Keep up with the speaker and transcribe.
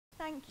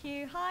Thank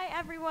you. Hi,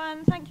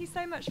 everyone. Thank you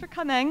so much for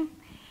coming.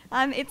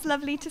 It's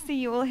lovely to see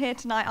you all here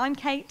tonight. I'm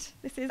Kate.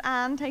 This is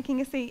Anne taking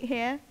a seat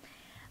here.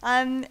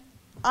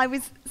 I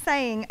was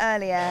saying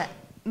earlier,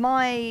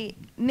 my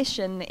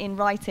mission in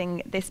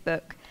writing this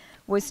book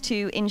was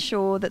to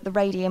ensure that the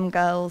Radium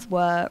girls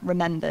were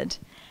remembered.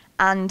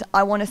 And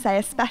I want to say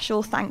a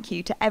special thank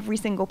you to every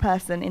single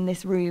person in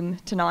this room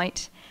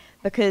tonight,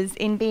 because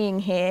in being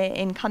here,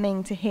 in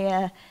coming to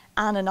hear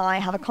Anne and I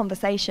have a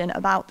conversation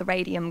about the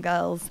Radium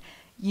girls,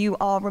 you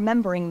are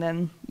remembering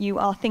them. You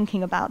are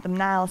thinking about them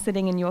now,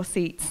 sitting in your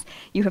seats.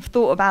 You have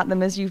thought about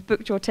them as you've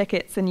booked your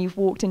tickets and you've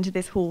walked into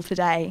this hall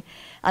today.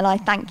 And I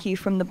thank you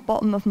from the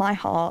bottom of my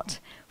heart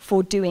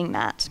for doing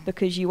that,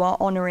 because you are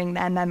honouring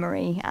their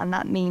memory, and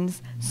that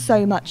means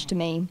so much to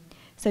me.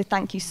 So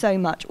thank you so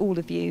much, all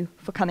of you,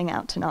 for coming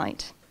out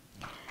tonight.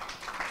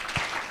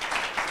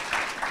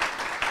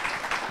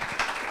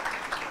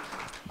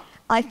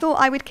 I thought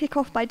I would kick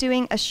off by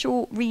doing a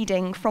short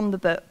reading from the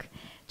book,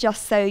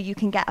 just so you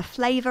can get a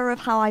flavour of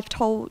how I've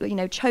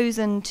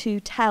chosen to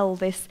tell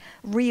this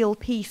real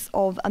piece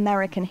of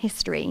American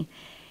history.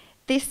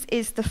 This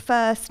is the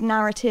first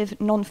narrative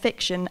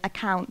non-fiction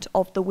account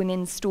of the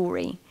women's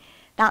story.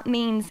 That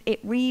means it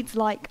reads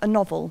like a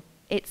novel.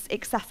 It's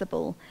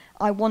accessible.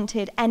 I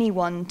wanted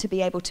anyone to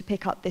be able to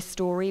pick up this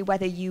story,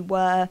 whether you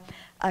were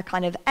a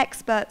kind of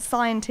expert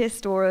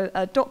scientist or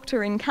a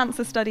doctor in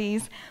cancer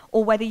studies,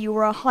 or whether you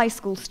were a high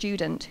school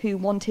student who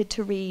wanted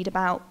to read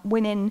about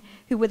women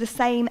who were the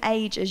same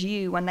age as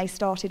you when they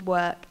started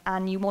work,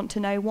 and you want to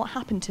know what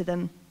happened to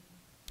them.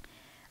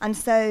 And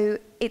so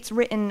it's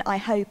written, I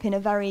hope, in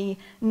a very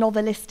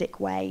novelistic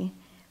way,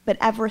 but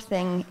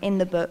everything in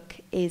the book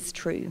is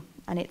true,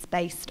 and it's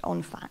based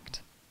on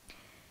fact.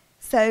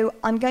 So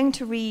I'm going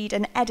to read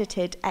an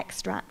edited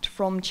extract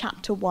from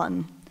chapter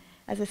 1,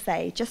 as I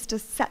say, just to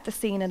set the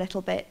scene a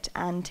little bit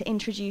and to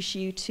introduce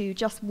you to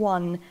just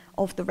one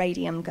of the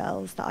Radium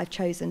girls that I've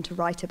chosen to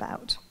write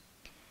about.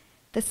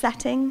 The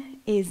setting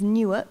is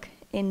Newark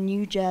in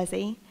New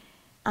Jersey,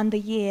 and the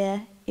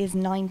year is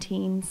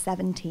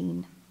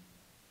 1917.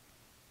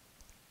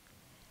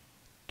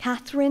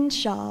 Catherine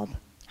Sharp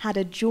had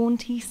a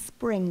jaunty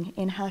spring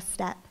in her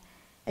step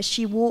as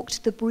she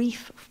walked the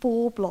brief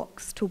 4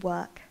 blocks to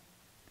work.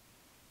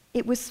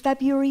 It was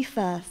February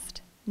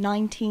 1st,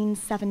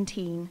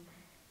 1917,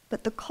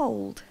 but the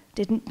cold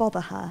didn't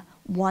bother her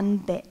one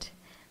bit.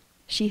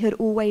 She had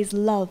always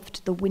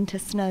loved the winter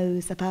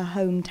snows of her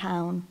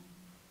hometown.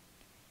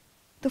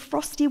 The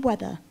frosty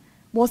weather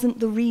wasn't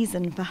the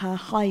reason for her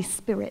high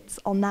spirits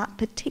on that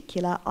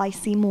particular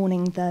icy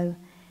morning, though.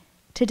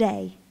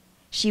 Today,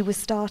 she was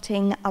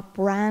starting a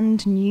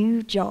brand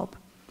new job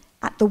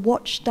at the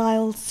watch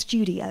dial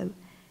studio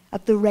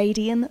of the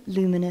Radium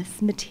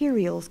Luminous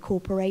Materials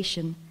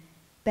Corporation,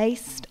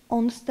 based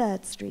on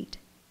 3rd Street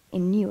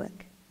in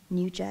Newark,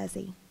 New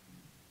Jersey.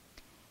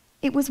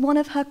 It was one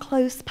of her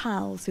close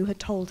pals who had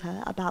told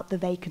her about the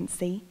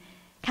vacancy.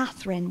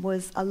 Catherine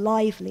was a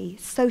lively,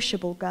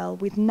 sociable girl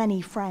with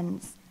many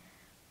friends.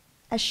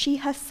 As she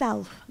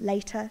herself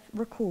later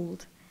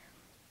recalled,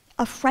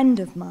 "A friend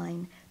of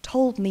mine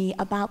told me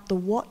about the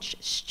watch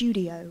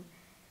studio,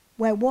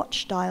 where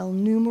watch dial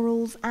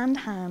numerals and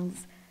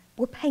hands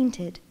were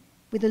painted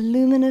with a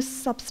luminous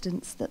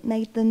substance that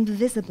made them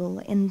visible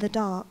in the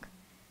dark.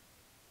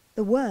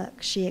 The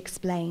work," she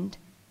explained,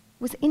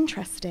 "was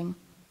interesting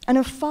and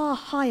of far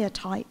higher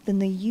type than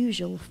the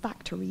usual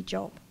factory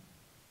job."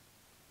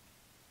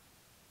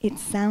 It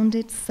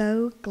sounded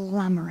so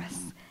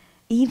glamorous,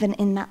 even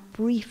in that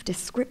brief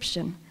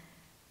description.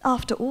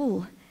 After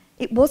all,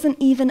 it wasn't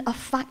even a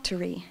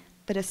factory,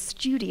 but a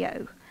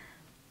studio.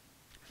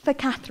 For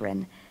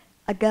Catherine,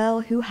 a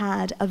girl who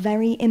had a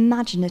very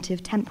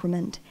imaginative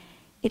temperament,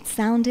 it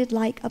sounded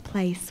like a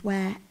place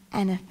where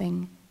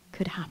anything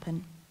could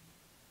happen.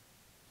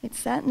 It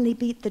certainly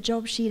beat the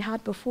job she'd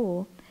had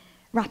before,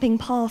 wrapping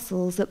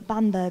parcels at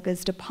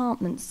Bamberger's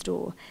department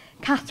store.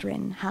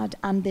 Catherine had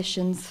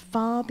ambitions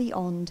far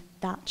beyond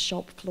that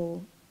shop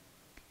floor.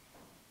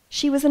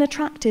 She was an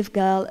attractive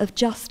girl of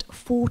just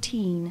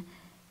 14.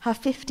 Her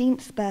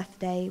 15th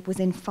birthday was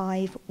in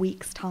 5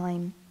 weeks'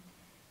 time.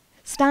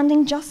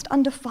 Standing just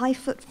under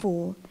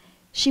 5'4",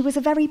 she was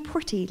a very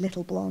pretty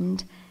little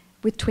blonde,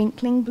 with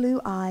twinkling blue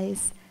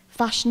eyes,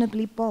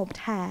 fashionably bobbed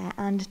hair,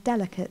 and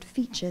delicate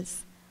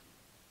features.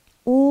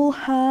 All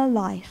her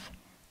life,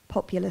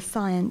 Popular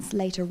Science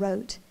later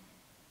wrote,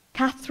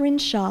 Catherine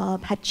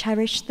Sharp had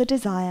cherished the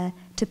desire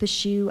to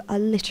pursue a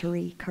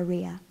literary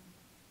career.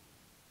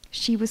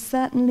 She was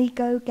certainly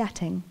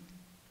go-getting.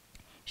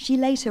 She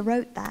later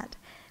wrote that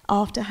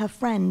after her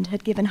friend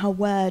had given her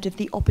word of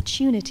the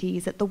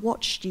opportunities at the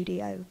watch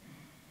studio.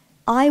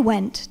 "I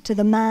went to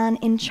the man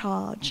in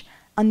charge,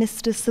 a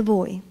Mr.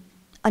 Savoy,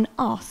 and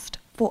asked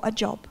for a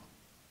job."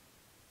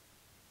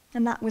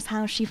 And that was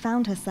how she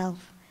found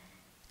herself,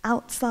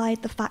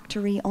 outside the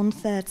factory on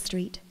 3rd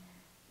Street,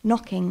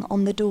 knocking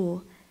on the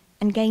door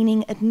and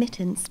gaining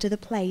admittance to the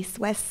place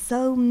where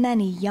so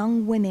many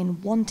young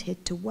women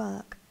wanted to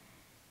work.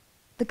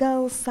 The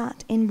girls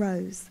sat in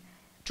rows,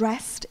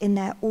 dressed in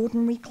their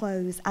ordinary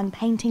clothes and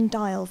painting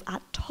dials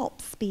at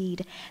top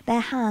speed, their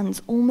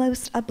hands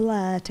almost a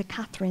blur to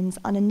Catherine's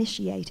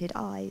uninitiated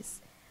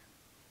eyes.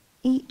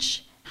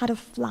 Each had a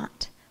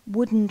flat,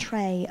 wooden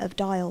tray of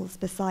dials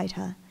beside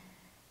her,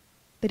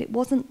 but it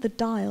wasn't the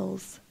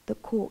dials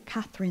that caught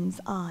Catherine's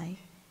eye.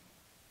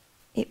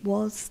 It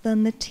was the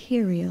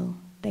material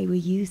they were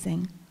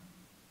using.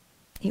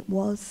 It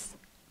was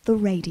the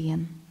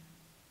radium.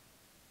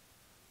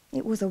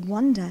 It was a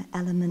wonder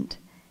element.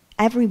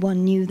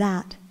 Everyone knew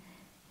that.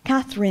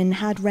 Catherine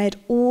had read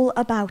all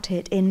about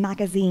it in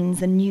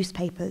magazines and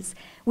newspapers,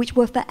 which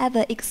were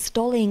forever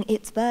extolling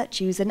its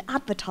virtues and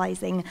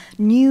advertising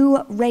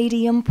new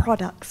radium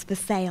products for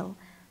sale,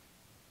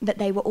 but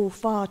they were all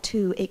far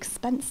too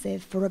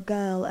expensive for a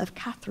girl of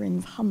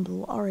Catherine's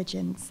humble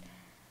origins.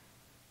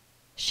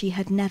 She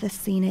had never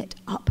seen it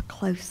up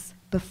close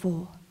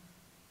before.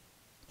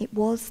 It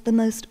was the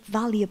most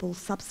valuable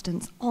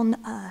substance on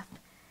earth,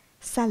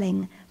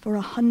 selling for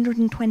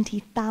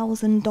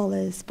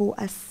 $120,000 for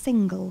a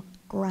single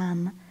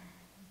gram.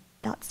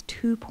 That's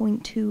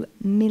 $2.2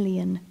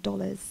 million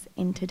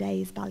in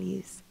today's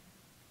values.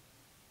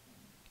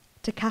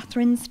 To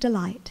Catherine's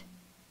delight,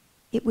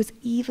 it was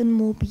even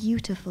more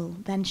beautiful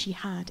than she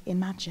had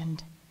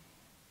imagined.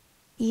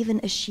 Even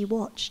as she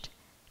watched,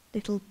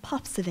 little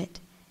puffs of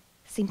it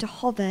seemed to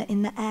hover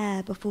in the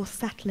air before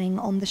settling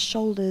on the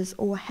shoulders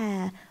or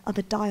hair of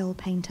a dial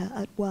painter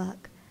at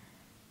work.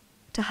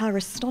 To her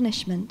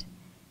astonishment,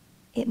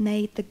 it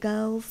made the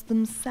girls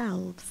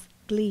themselves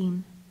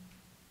gleam.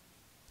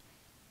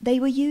 They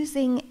were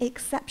using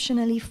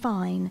exceptionally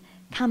fine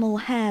camel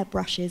hair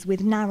brushes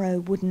with narrow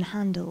wooden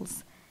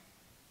handles,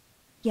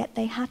 yet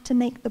they had to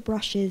make the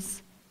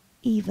brushes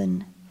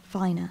even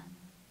finer.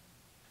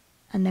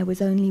 And there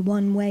was only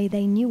one way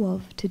they knew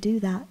of to do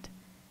that.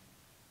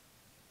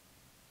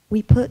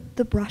 We put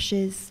the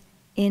brushes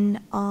in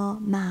our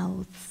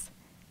mouths,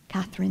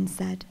 Catherine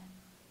said,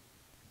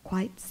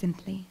 quite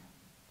simply.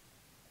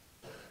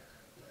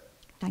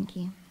 Thank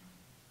you.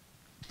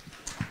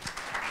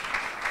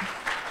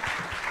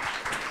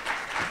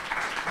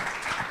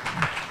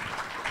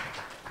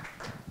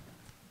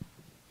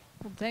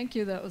 Well, thank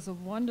you. That was a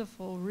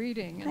wonderful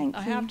reading. Thank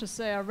I you. have to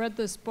say, I read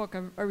this book.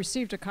 I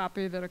received a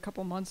copy of it a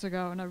couple months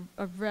ago, and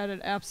I've read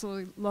it,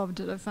 absolutely loved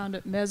it. I found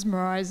it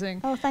mesmerizing.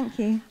 Oh, thank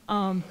you.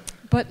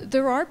 But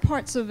there are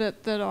parts of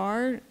it that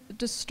are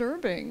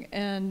disturbing,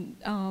 and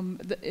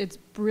it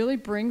really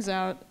brings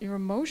out your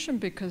emotion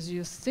because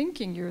you're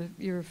thinking,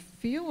 you're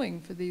feeling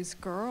for these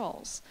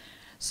girls.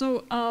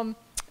 So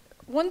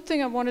one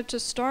thing I wanted to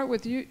start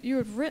with, you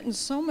have written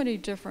so many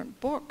different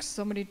books,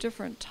 so many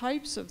different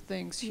types of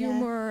things,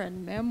 humor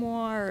and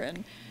memoir,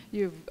 and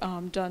you've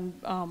done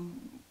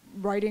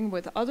writing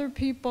with other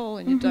people,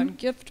 and you've done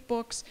gift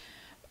books,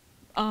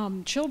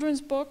 children's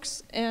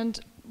books,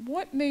 and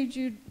what made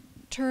you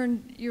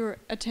turn your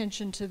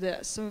attention to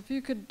this? So if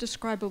you could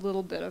describe a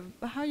little bit of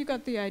how you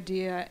got the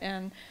idea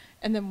and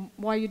then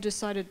why you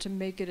decided to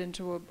make it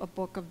into a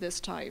book of this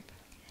type.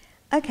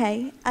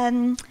 Okay.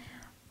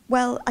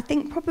 Well, I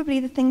think probably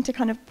the thing to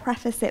kind of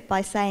preface it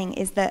by saying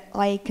is that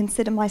I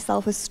consider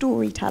myself a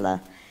storyteller.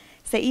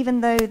 So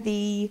even though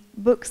the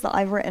books that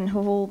I've written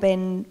have all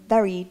been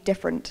very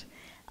different,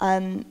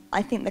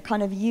 I think the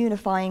kind of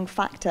unifying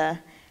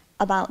factor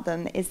about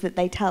them is that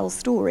they tell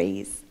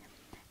stories.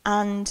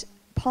 And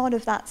part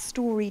of that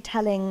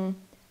storytelling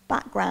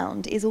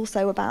background is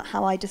also about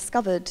how I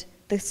discovered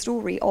the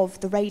story of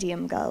the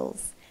Radium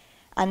Girls.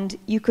 And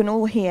you can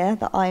all hear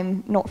that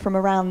I'm not from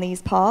around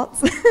these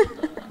parts.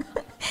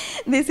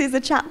 This is a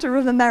chapter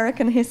of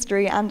American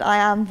history, and I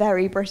am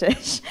very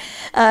British.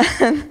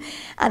 And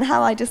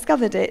how I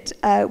discovered it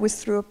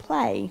was through a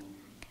play,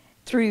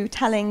 through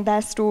telling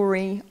their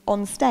story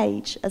on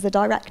stage as a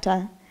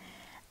director.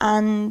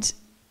 And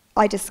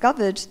I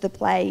discovered the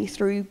play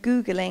through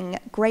Googling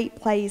great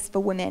plays for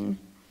women.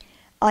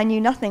 I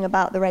knew nothing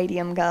about the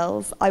Radium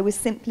Girls. I was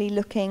simply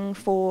looking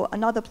for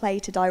another play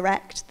to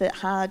direct that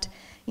had,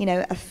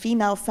 a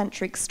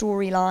female-centric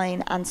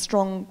storyline and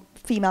strong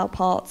female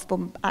parts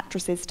for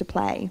actresses to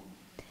play.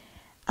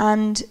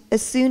 And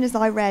as soon as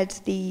I read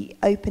the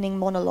opening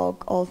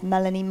monologue of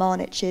Melanie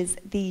Marnich's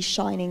These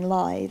Shining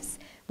Lives,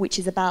 which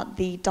is about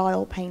the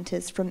dial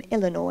painters from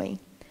Illinois,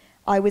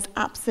 I was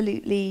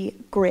absolutely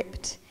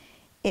gripped.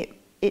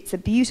 It's a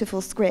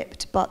beautiful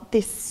script, but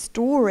this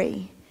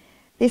story,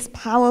 this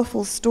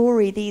powerful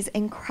story, these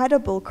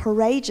incredible,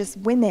 courageous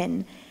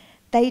women,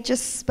 they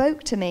just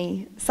spoke to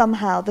me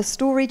somehow. The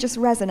story just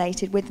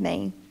resonated with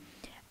me.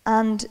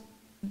 And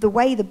the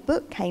way the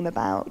book came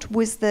about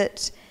was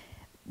that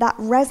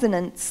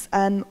resonance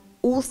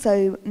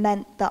also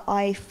meant that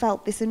I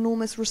felt this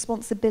enormous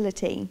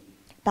responsibility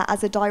that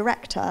as a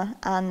director,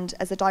 and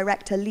as a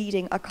director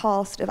leading a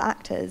cast of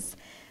actors,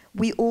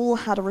 we all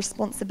had a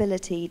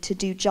responsibility to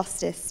do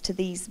justice to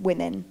these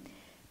women.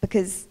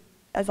 Because,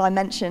 as I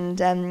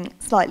mentioned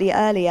slightly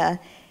earlier,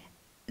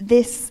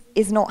 this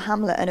is not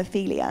Hamlet and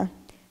Ophelia.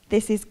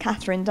 This is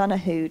Catherine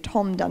Donahue,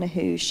 Tom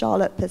Donahue,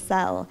 Charlotte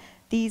Purcell,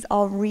 these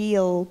are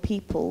real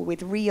people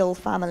with real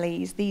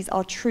families. These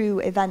are true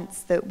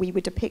events that we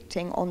were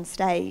depicting on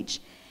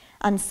stage.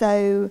 And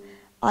so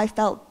I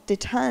felt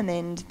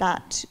determined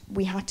that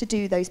we had to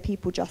do those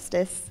people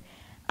justice,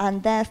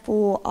 and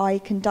therefore I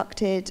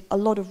conducted a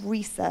lot of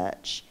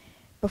research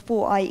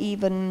before I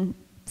even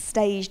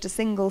staged a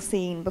single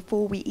scene,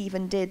 before we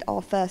even did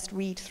our first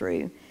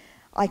read-through.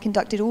 I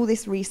conducted all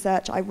this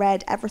research. I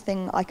read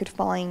everything I could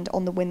find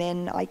on the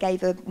women. I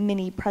gave a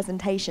mini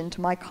presentation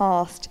to my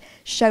cast,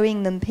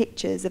 showing them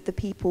pictures of the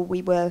people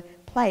we were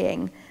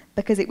playing,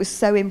 because it was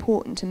so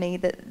important to me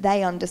that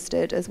they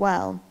understood as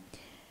well.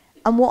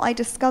 And what I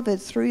discovered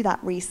through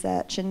that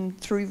research and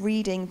through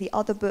reading the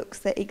other books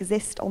that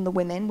exist on the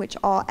women, which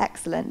are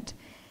excellent,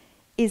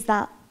 is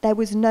that there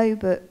was no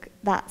book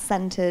that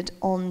centered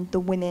on the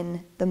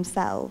women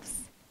themselves.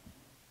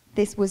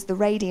 This was the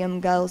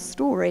Radium girls'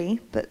 story,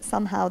 but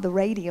somehow the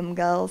Radium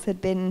girls had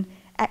been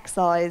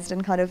excised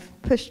and kind of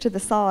pushed to the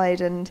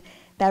side, and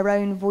their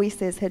own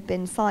voices had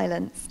been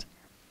silenced.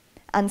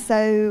 And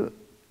so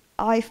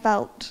I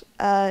felt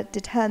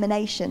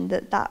determination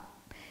that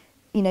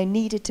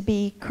needed to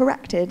be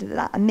corrected,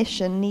 that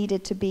omission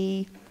needed to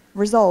be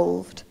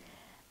resolved.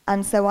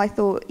 And so I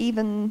thought,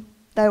 even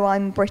though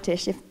I'm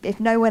British, if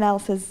no one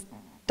else has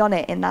done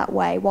it in that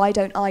way, why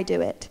don't I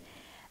do it?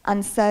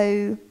 And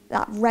so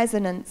that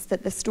resonance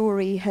that the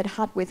story had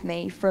had with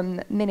me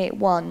from minute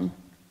one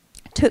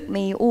took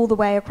me all the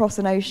way across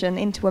an ocean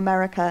into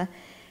America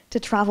to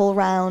travel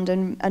around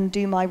and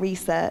do my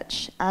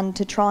research and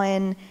to try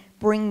and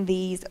bring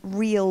these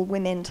real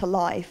women to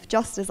life,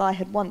 just as I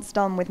had once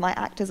done with my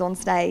actors on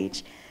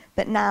stage,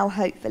 but now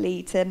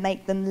hopefully to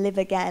make them live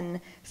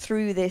again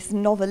through this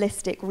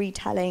novelistic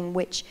retelling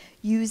which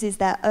uses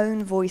their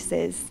own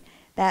voices,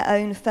 their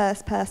own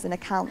first-person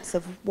accounts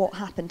of what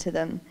happened to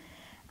them.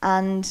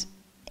 And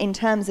in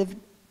terms of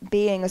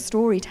being a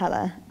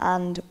storyteller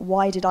and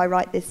why did I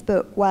write this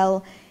book?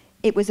 Well,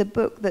 it was a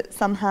book that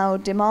somehow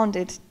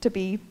demanded to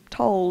be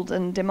told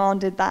and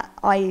demanded that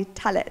I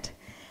tell it.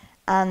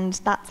 And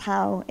that's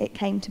how it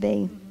came to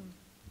be.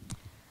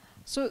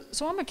 So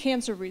I'm a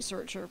cancer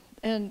researcher,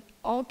 and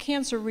all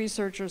cancer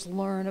researchers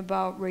learn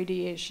about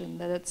radiation,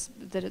 that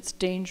it's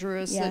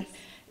dangerous, Yes.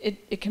 that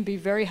it can be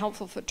very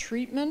helpful for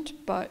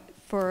treatment, but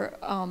for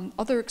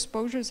other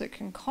exposures that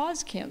can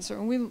cause cancer,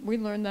 and we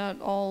learn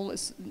that all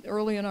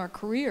early in our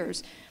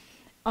careers.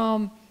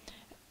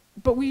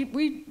 But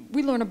we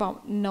learn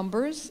about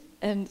numbers,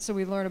 and so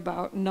we learn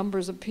about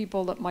numbers of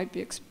people that might be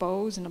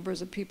exposed,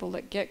 numbers of people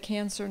that get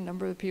cancer,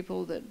 number of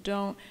people that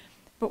don't.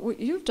 But what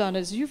you've done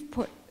is you've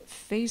put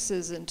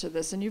faces into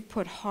this, and you've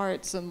put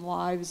hearts and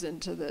lives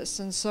into this.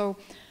 And so,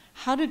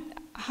 how did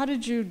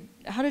you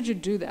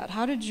do that?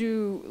 How did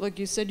you, like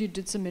you said, you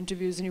did some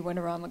interviews and you went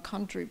around the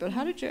country, but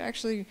how did you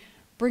actually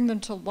bring them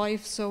to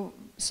life so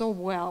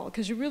well?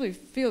 Because you really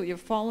feel you're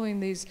following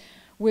these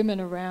women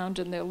around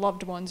and their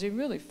loved ones. You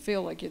really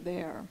feel like you're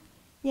there.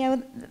 Yeah,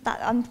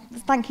 well,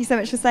 thank you so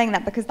much for saying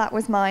that, because that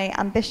was my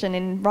ambition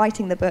in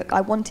writing the book.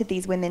 I wanted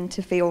these women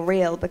to feel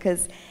real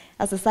because,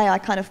 as I say, I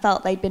kind of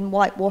felt they'd been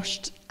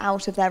whitewashed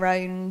out of their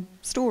own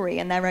story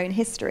and their own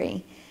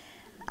history.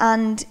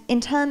 And in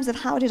terms of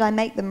how did I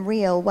make them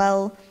real,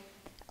 well,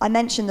 I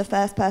mentioned the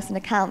first-person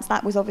accounts.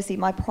 That was obviously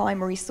my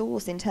primary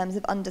source in terms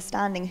of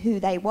understanding who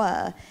they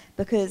were,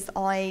 because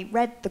I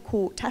read the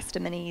court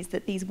testimonies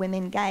that these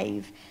women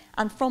gave.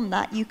 And from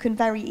that, you can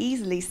very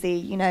easily see,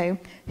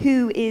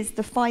 who is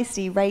the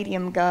feisty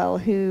Radium girl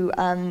who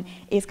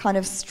is kind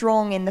of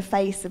strong in the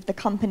face of the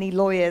company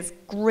lawyers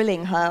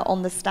grilling her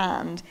on the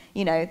stand.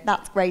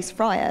 That's Grace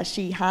Fryer.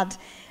 She had,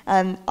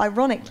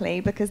 ironically,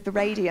 because the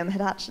Radium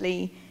had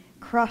actually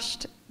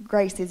crushed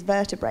Grace's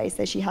vertebrae,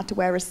 so she had to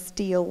wear a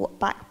steel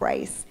back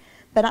brace.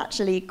 But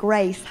actually,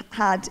 Grace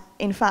had,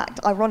 in fact,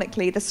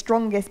 ironically, the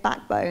strongest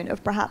backbone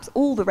of perhaps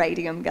all the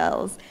Radium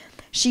girls.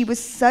 She was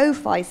so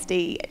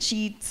feisty,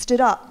 she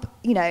stood up,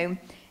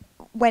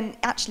 when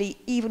actually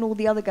even all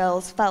the other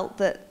girls felt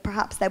that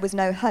perhaps there was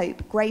no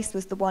hope. Grace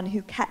was the one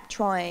who kept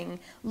trying,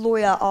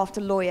 lawyer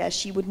after lawyer.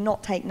 She would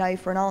not take no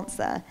for an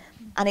answer.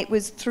 And it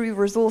was through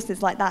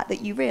resources like that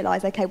that you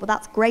realise, okay, well,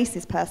 that's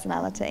Grace's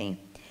personality.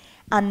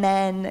 And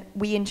then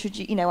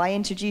I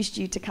introduced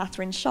you to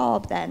Catherine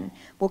Sharp then.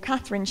 Well,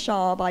 Catherine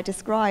Sharp, I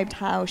described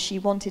how she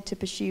wanted to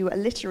pursue a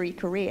literary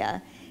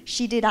career.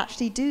 She did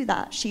actually do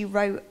that. She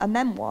wrote a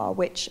memoir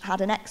which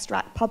had an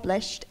extract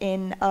published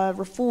in a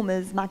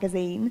Reformers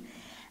magazine.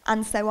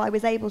 And so I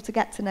was able to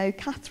get to know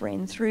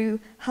Catherine through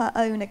her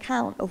own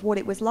account of what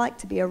it was like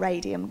to be a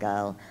Radium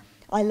girl.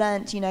 I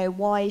learnt,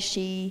 why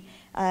she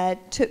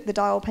took the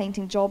dial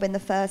painting job in the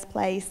first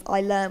place. I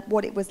learnt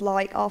what it was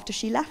like after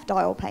she left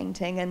dial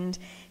painting, and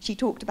she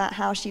talked about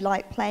how she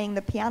liked playing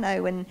the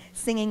piano and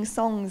singing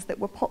songs that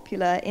were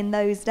popular in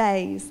those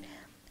days.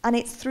 And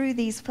it's through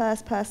these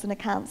first-person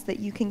accounts that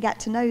you can get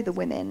to know the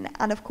women.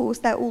 And of course,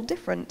 they're all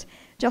different,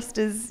 just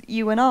as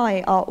you and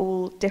I are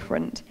all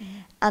different. Mm-hmm.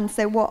 And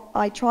so what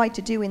I tried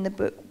to do in the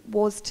book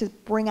was to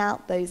bring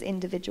out those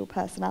individual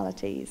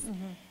personalities.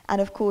 Mm-hmm. And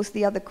of course,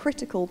 the other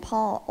critical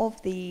part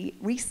of the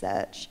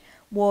research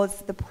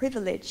was the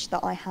privilege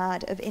that I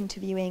had of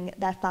interviewing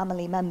their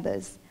family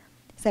members.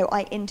 So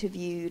I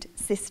interviewed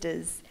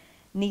sisters,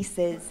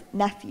 nieces,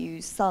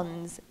 nephews,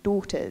 sons,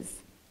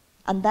 daughters.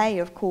 And they,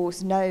 of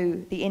course,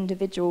 know the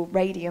individual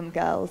Radium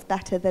girls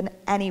better than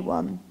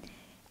anyone.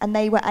 And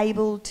they were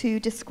able to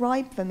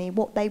describe for me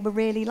what they were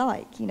really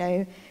like, you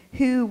know,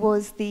 who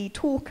was the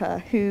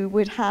talker, who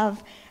would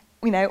have,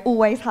 you know,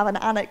 always have an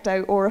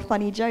anecdote or a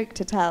funny joke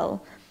to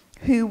tell,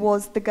 who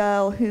was the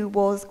girl who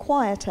was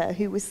quieter,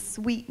 who was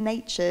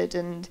sweet-natured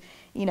and,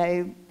 you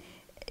know,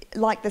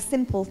 like the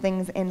simple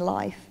things in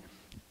life.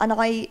 And as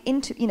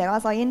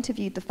I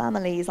interviewed the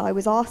families, I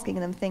was asking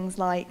them things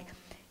like,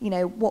 you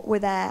know, what were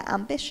their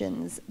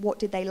ambitions? What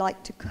did they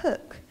like to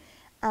cook?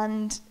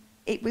 And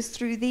it was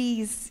through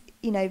these,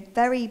 you know,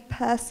 very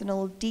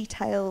personal,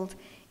 detailed,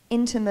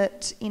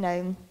 intimate, you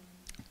know,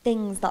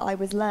 things that I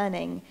was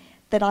learning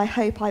that I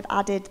hope I've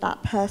added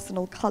that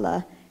personal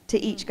colour to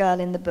each girl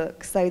in the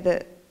book so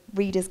that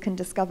readers can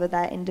discover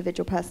their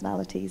individual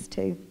personalities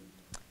too.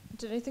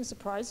 Did anything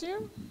surprise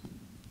you?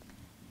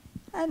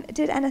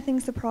 Did anything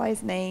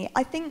surprise me?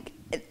 I think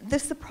the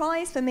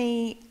surprise for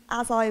me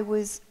as I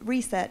was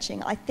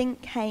researching, I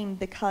think came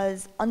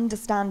because,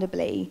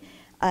 understandably,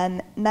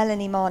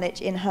 Melanie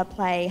Marnich in her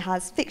play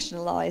has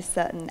fictionalised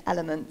certain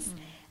elements,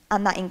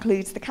 and that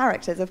includes the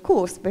characters, of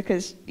course,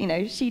 because, you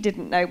know, she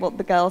didn't know what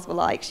the girls were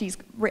like. She's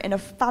written a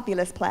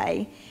fabulous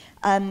play,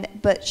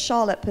 but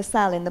Charlotte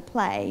Purcell in the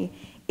play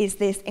is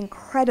this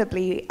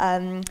incredibly,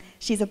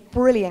 she's a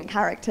brilliant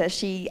character.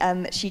 She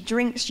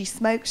drinks, she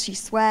smokes, she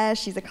swears.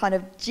 She's a kind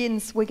of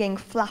gin-swigging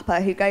flapper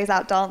who goes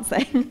out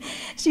dancing.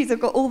 She's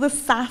got all the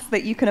sass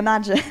that you can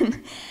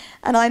imagine.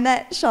 And I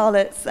met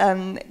Charlotte's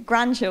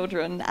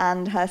grandchildren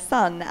and her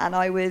son, and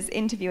I was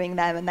interviewing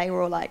them, and they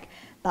were all like,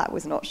 that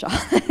was not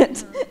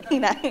Charlotte.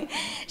 You know,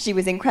 she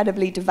was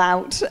incredibly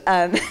devout. You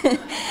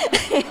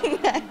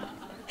know,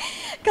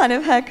 kind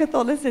of her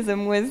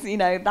Catholicism was, you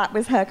know, that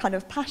was her kind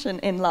of passion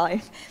in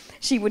life.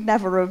 She would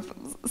never have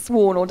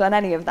sworn or done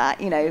any of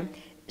that, you know.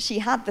 She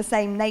had the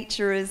same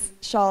nature as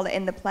Charlotte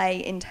in the play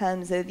in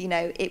terms of, you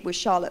know, it was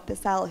Charlotte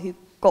Purcell who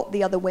got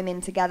the other women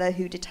together,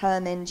 who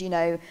determined, you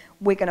know,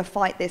 we're going to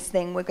fight this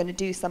thing, we're going to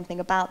do something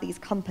about these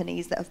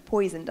companies that have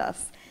poisoned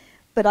us.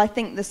 But I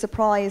think the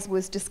surprise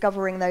was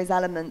discovering those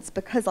elements,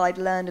 because I'd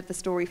learned of the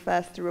story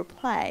first through a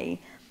play,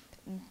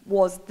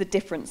 was the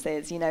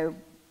differences, you know,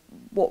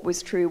 what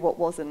was true, what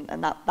wasn't,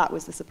 and that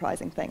was the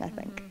surprising thing, I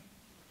think. Mm-hmm.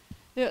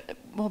 Yeah,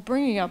 well,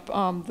 bringing up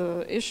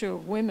the issue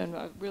of women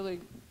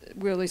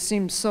really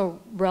seems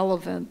so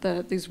relevant,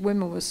 that these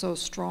women were so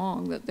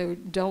strong, that they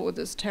dealt with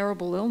this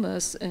terrible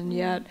illness and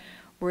yet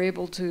were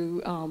able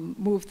to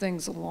move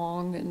things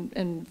along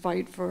and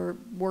fight for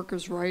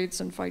workers' rights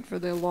and fight for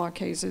their law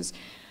cases.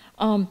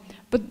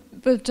 But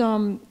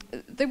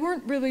they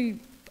weren't really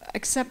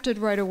accepted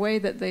right away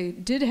that they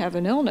did have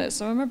an illness.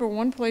 So I remember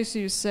one place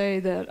you say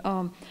that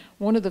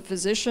one of the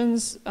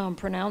physicians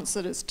pronounced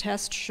that his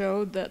test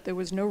showed that there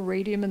was no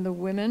radium in the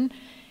women.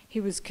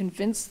 He was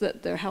convinced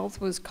that their health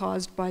was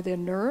caused by their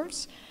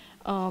nerves.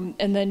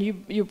 And then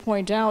you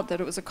point out that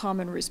it was a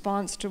common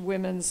response to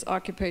women's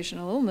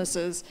occupational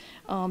illnesses,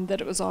 that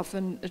it was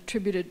often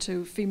attributed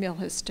to female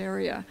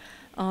hysteria.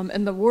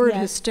 And the word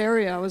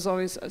hysteria, I was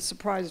always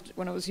surprised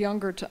when I was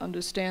younger to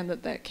understand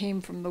that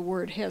came from the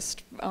word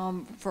hyst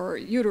for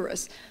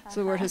uterus.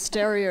 So the word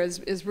hysteria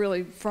is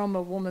really from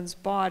a woman's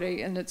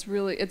body, and it's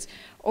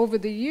over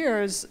the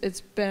years, it's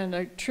been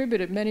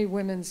attributed, many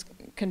women's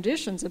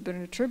conditions have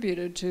been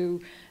attributed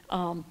to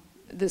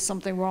there's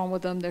something wrong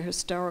with them, they're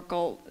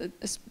hysterical,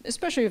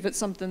 especially if it's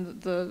something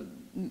that the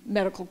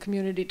medical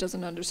community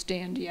doesn't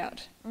understand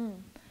yet. Mm.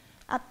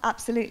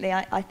 Absolutely.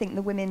 I think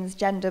the women's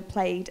gender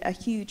played a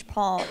huge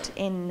part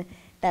in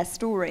their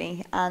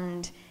story,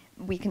 and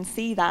we can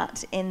see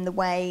that in the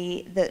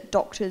way that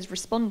doctors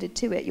responded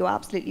to it. You're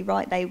absolutely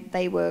right.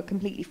 They were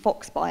completely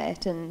foxed by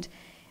it, and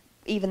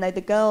even though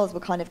the girls were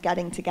kind of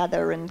getting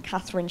together, and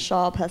Catherine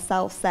Sharp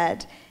herself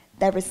said,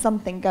 there is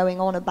something going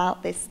on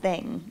about this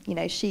thing. You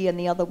know, she and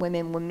the other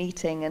women were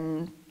meeting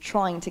and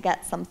trying to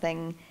get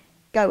something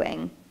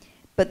going,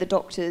 but the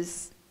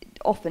doctors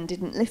often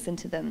didn't listen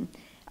to them.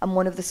 And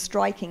one of the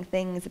striking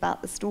things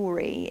about the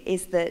story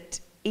is that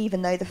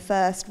even though the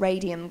first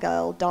Radium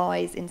girl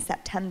dies in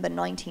September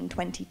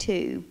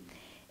 1922,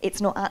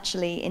 it's not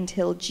actually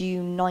until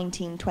June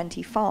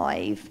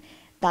 1925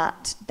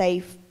 that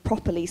they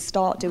properly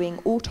start doing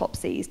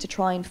autopsies to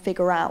try and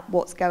figure out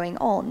what's going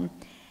on.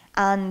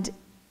 And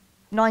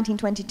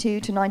 1922 to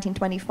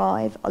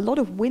 1925, a lot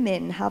of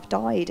women have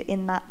died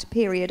in that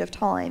period of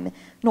time.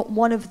 Not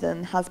one of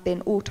them has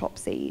been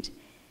autopsied.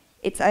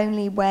 It's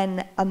only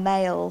when a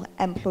male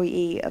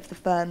employee of the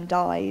firm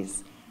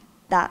dies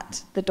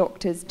that the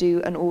doctors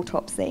do an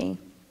autopsy.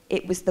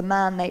 It was the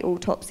man they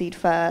autopsied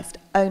first.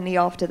 Only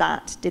after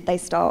that did they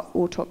start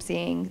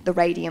autopsying the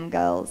Radium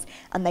girls,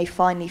 and they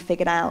finally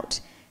figured out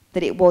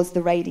that it was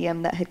the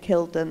radium that had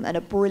killed them. And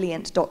a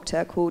brilliant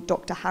doctor called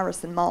Dr.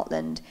 Harrison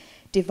Martland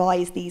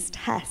devised these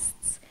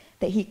tests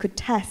that he could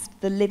test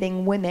the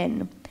living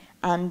women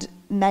and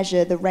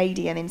measure the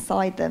radium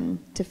inside them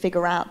to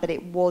figure out that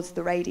it was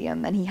the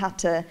radium. And he had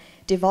to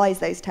devise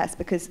those tests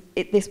because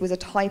this was a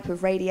type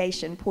of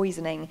radiation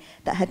poisoning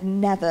that had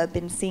never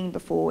been seen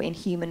before in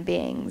human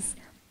beings.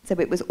 So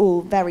it was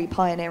all very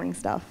pioneering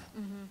stuff.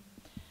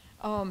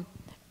 One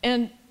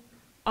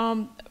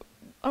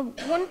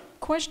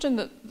question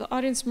that the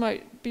audience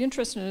might be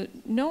interested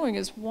in knowing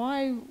is,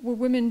 why were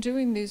women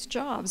doing these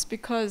jobs?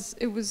 Because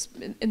it was,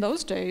 in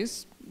those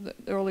days, the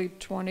early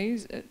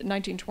 20s,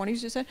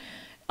 1920s, you said,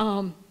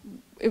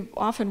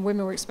 often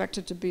women were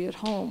expected to be at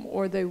home,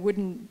 or they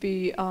wouldn't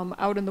be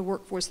out in the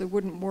workforce. They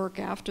wouldn't work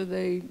after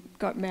they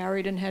got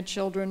married and had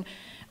children,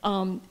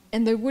 and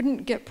they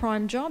wouldn't get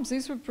prime jobs.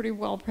 These were pretty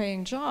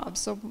well-paying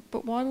jobs. So,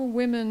 but why were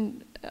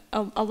women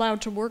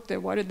allowed to work there?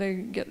 Why did they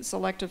get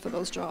selected for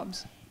those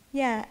jobs?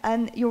 Yeah,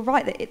 and you're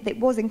right that it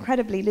was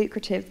incredibly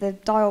lucrative. The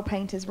dial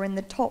painters were in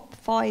the top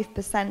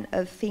 5%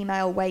 of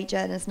female wage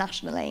earners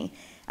nationally,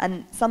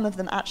 and some of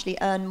them actually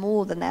earn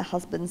more than their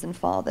husbands and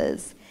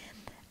fathers.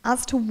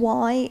 As to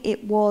why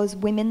it was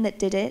women that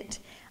did it,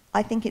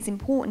 I think it's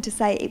important to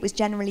say it was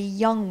generally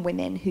young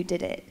women who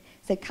did it.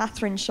 So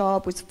Catherine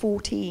Sharp was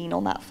 14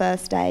 on that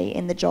first day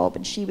in the job,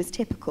 and she was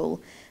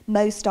typical.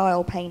 Most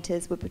dial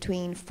painters were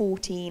between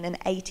 14 and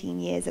 18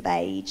 years of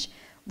age.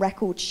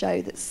 Records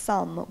show that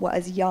some were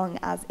as young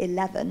as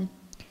 11.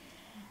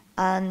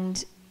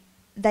 And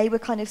they were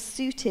kind of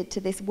suited to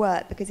this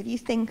work because if you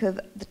think of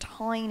the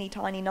tiny,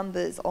 tiny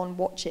numbers on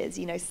watches,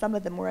 you know, some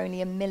of them were only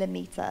 1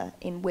 millimeter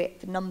in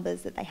width,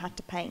 numbers that they had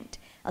to paint,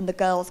 and the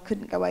girls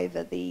couldn't go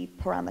over the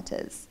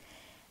parameters.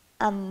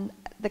 And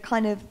the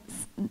kind of,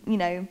 you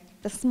know,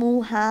 the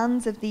small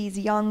hands of these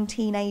young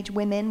teenage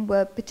women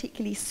were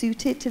particularly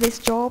suited to this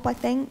job, I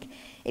think.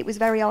 It was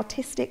very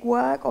artistic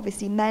work.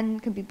 Obviously, men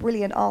can be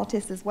brilliant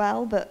artists as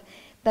well, but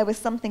there was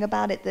something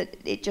about it that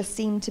it just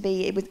seemed to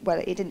be,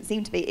 it didn't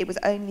seem to be, it was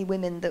only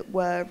women that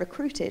were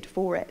recruited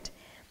for it.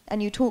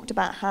 And you talked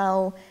about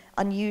how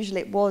unusual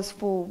it was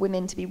for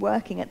women to be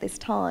working at this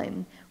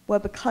time. Well,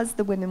 because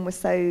the women were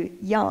so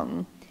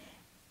young,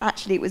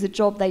 actually it was a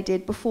job they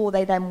did before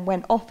they then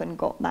went off and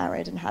got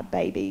married and had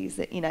babies.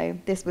 You know,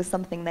 this was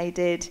something they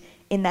did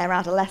in their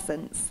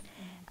adolescence.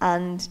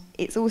 And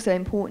it's also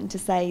important to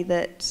say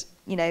that,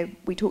 you know,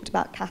 we talked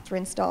about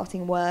Catherine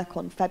starting work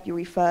on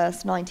February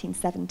 1st,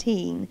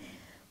 1917.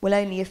 Well,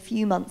 only a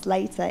few months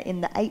later, in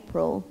the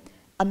April,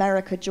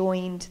 America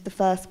joined the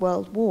First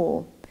World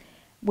War,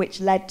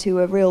 which led to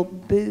a real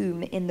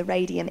boom in the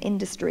radium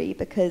industry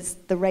because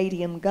the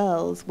radium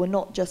girls were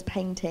not just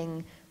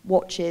painting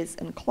watches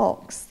and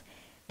clocks,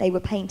 they were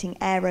painting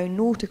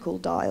aeronautical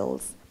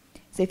dials.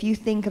 So if you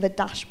think of a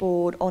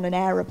dashboard on an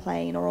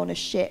aeroplane or on a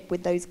ship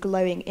with those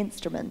glowing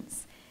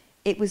instruments,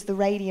 it was the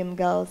radium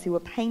girls who were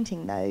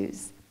painting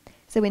those.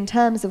 So in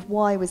terms of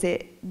why was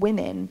it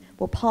women,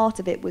 well, part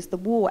of it was the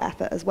war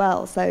effort as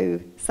well. So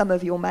some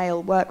of your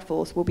male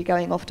workforce will be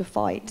going off to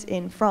fight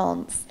in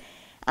France.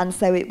 And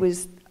so it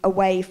was a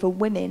way for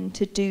women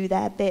to do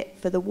their bit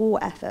for the war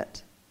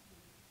effort.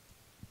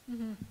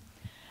 Mm-hmm.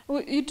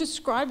 Well, you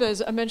described,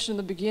 as I mentioned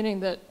in the beginning,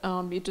 that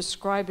you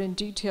describe in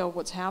detail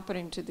what's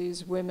happening to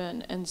these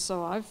women. And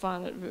so I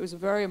found it was a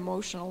very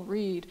emotional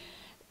read.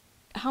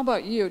 How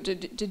about you?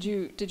 Did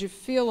you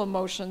feel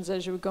emotions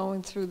as you were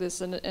going through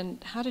this,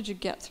 and how did you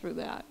get through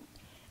that?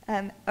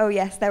 Oh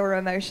yes, there were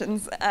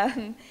emotions.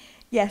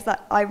 Yes,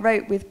 I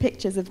wrote with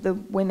pictures of the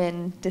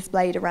women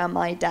displayed around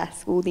my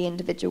desk, all the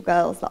individual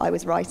girls that I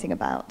was writing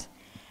about.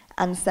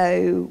 And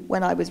so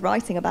when I was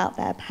writing about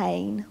their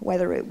pain,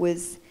 whether it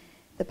was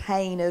the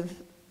pain of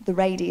the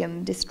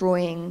radium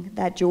destroying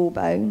their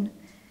jawbone,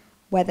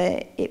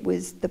 whether it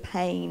was the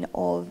pain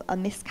of a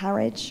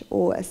miscarriage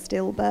or a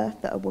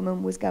stillbirth that a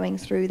woman was going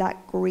through,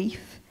 that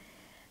grief,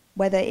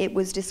 whether it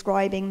was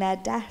describing their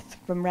death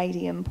from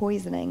radium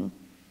poisoning,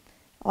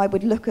 I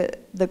would look at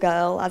the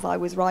girl as I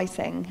was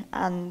writing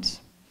and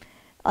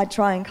I'd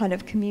try and kind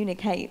of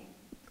communicate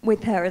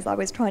with her as I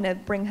was trying to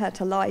bring her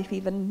to life,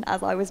 even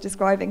as I was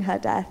describing her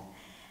death.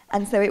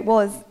 And so it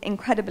was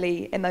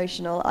incredibly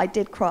emotional. I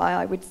did cry.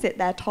 I would sit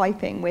there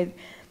typing with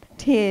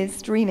tears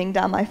streaming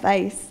down my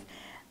face.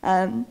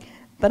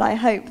 But I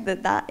hope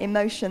that that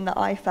emotion that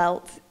I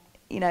felt,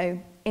 you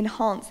know,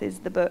 enhances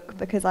the book,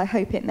 because I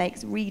hope it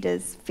makes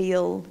readers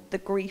feel the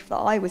grief that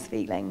I was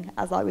feeling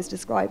as I was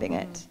describing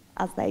it,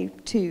 as they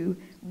too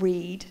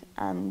read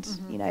and,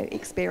 you know,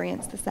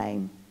 experience the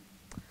same.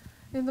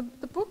 And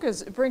the book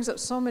it brings up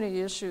so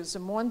many issues,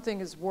 and one thing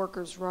is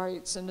workers'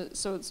 rights, and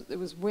it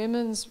was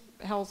women's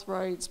health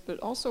rights, but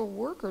also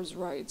workers'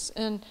 rights.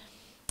 And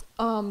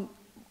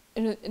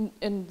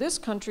in this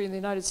country, in the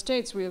United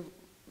States, we have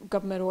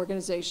government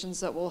organizations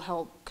that will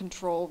help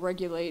control,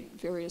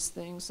 regulate various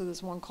things. So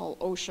there's one called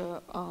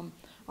OSHA,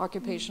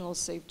 Occupational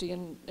Safety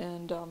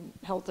and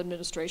Health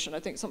Administration. I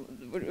think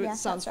it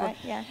sounds right.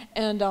 Yeah.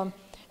 And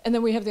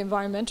then we have the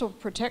Environmental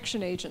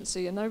Protection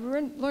Agency. And I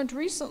learned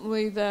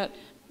recently that.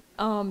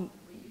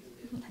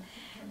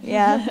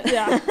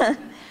 Yeah.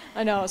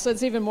 I know. So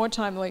it's even more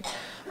timely.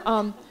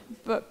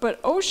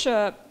 But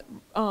OSHA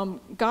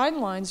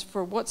guidelines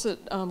for what's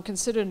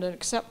considered an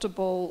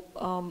acceptable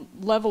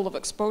level of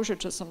exposure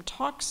to some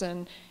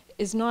toxin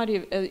is not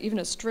even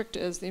as strict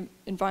as the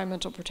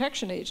Environmental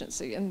Protection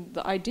Agency. And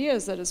the idea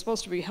is that it's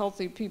supposed to be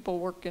healthy people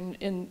work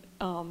in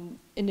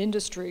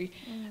industry,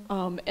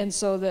 and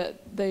so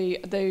that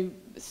they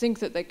think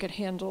that they could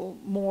handle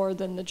more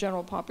than the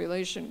general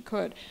population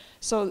could.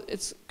 So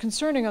it's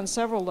concerning on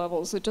several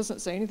levels. It doesn't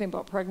say anything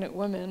about pregnant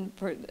women,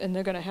 and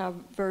they're going to have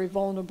very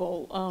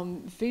vulnerable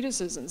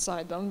fetuses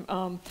inside them.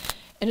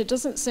 And it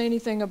doesn't say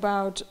anything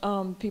about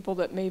people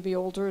that may be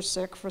older or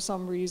sick for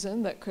some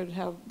reason that could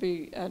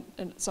be at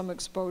some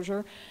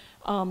exposure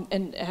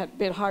and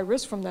be at high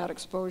risk from that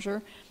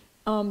exposure.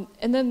 And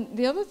then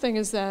the other thing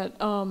is that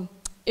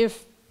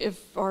if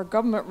our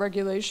government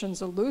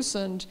regulations are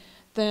loosened,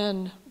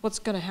 then what's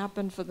going to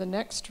happen for the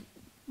next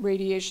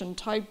radiation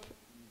type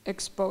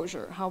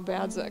exposure? How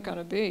bad's that going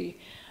to be?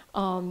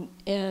 You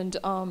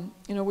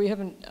know, we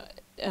haven't.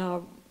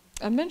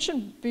 I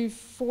mentioned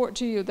before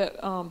to you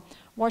that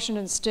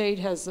Washington State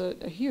has a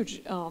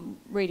huge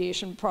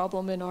radiation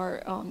problem in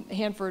our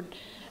Hanford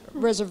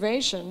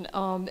reservation,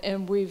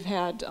 and we've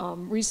had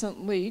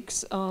recent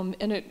leaks, and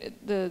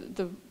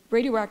the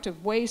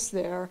radioactive waste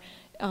there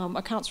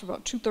accounts for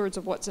about 2/3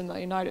 of what's in the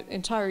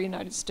entire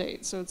United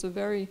States. So it's a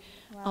very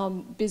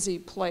busy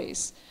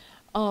place.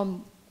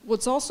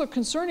 What's also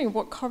concerning,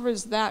 what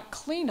covers that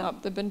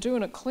cleanup, they've been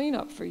doing a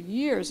cleanup for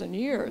years and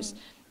years.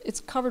 It's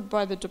covered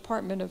by the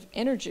Department of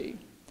Energy,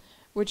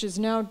 which is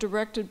now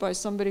directed by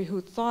somebody who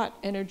thought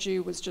energy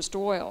was just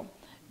oil,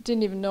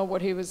 didn't even know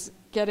what he was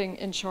getting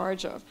in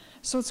charge of.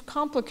 So it's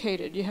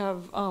complicated. You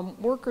have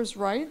workers'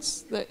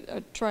 rights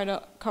that try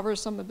to cover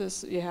some of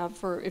this. You have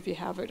if you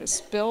have a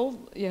spill,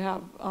 you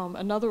have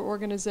another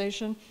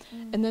organization,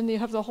 and then you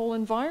have the whole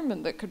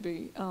environment that could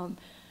be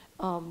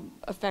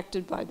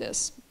affected by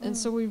this. And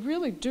so we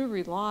really do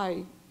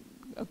rely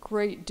a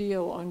great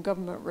deal on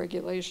government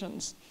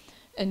regulations.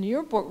 And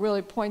your book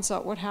really points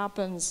out what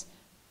happens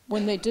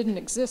when they didn't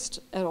exist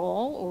at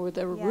all, or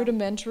they were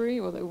rudimentary,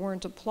 or they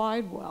weren't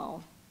applied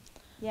well.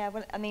 Yeah,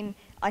 well, I mean,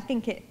 I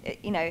think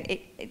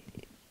it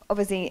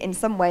obviously in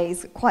some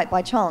ways quite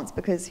by chance,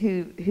 because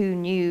who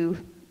knew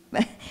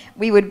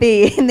we would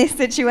be in this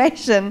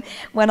situation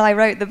when I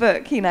wrote the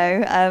book, you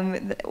know,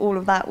 all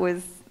of that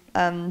was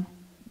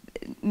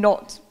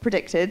not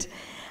predicted.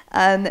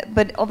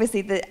 But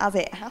obviously, as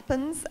it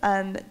happens,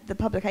 the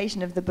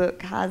publication of the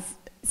book has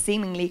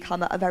seemingly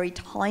come at a very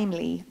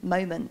timely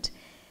moment,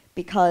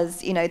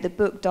 because, you know, the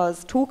book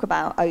does talk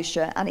about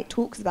OSHA and it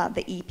talks about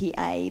the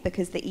EPA,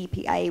 because the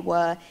EPA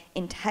were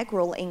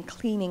integral in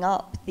cleaning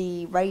up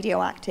the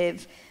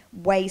radioactive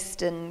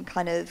waste and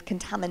kind of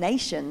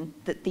contamination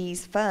that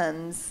these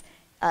firms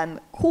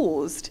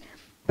caused,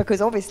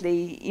 because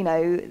obviously, you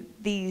know,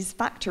 these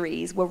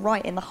factories were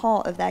right in the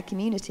heart of their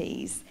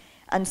communities,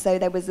 and so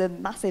there was a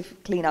massive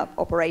cleanup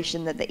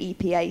operation that the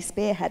EPA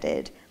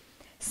spearheaded.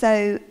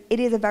 So it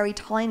is a very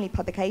timely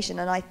publication,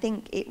 and I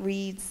think it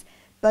reads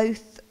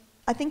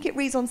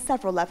on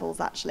several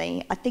levels,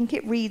 actually. I think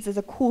it reads as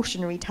a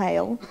cautionary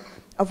tale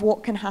of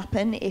what can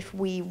happen if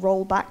we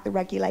roll back the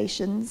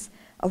regulations,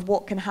 of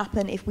what can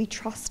happen if we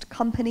trust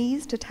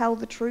companies to tell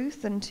the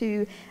truth and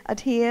to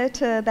adhere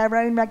to their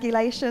own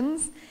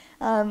regulations.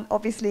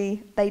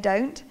 Obviously, they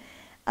don't.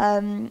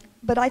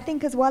 But I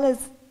think, as well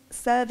as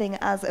serving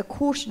as a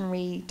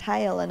cautionary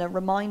tale and a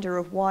reminder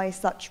of why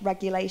such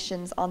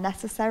regulations are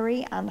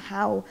necessary and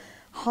how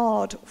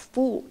hard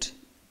fought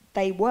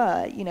they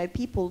were, you know,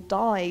 people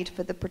died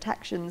for the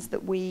protections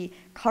that we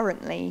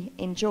currently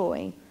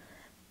enjoy.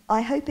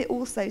 I hope it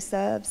also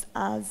serves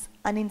as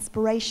an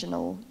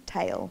inspirational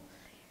tale,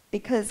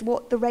 because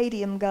what the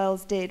Radium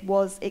girls did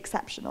was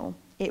exceptional.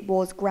 It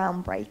was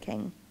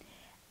groundbreaking.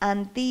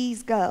 And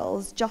these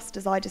girls, just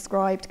as I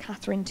described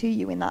Catherine to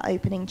you in that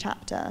opening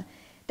chapter,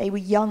 they were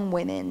young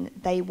women,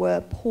 they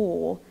were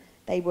poor,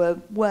 they were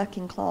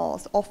working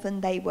class,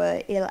 often they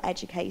were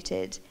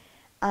ill-educated,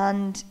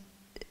 and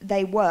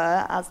they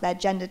were, as their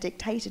gender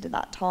dictated at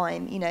that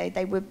time, you know,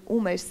 they were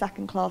almost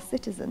second-class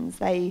citizens.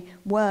 They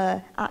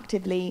were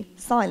actively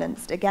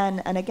silenced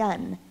again and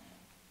again,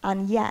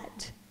 and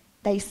yet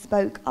they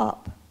spoke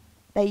up.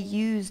 They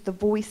used the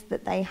voice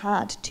that they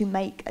had to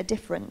make a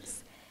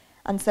difference.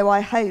 And so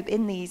I hope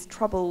in these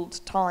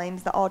troubled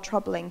times that are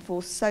troubling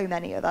for so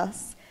many of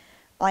us,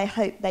 I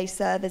hope they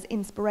serve as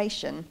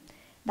inspiration,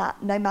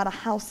 that no matter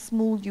how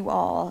small you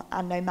are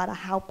and no matter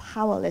how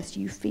powerless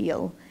you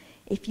feel,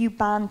 if you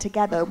band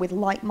together with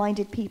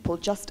like-minded people,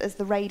 just as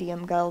the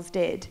Radium girls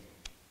did,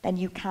 then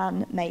you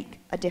can make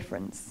a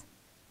difference,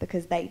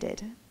 because they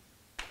did.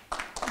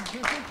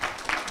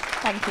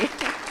 Thank you.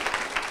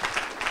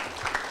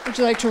 Would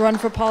you like to run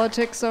for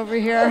politics over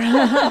here?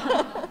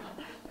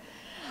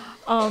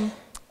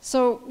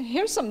 So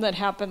here's something that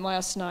happened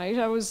last night.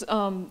 I was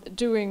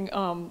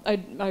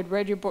I'd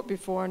read your book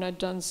before, and I'd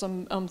done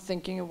some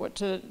thinking of what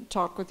to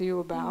talk with you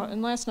about.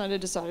 And last night I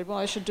decided, well,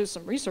 I should do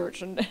some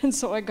research. And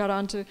so I got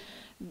onto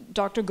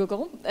Dr.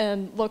 Google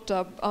and looked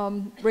up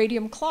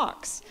radium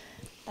clocks.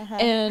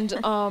 And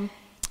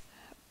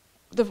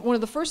one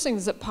of the first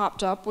things that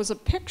popped up was a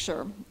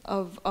picture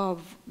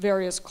of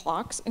various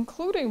clocks,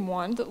 including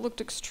one that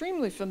looked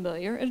extremely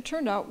familiar. And it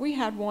turned out we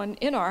had one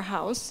in our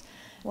house.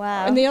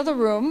 Wow. In the other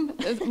room,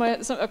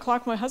 a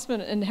clock my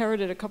husband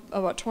inherited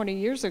about 20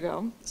 years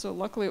ago. So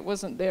luckily it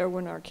wasn't there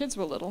when our kids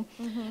were little.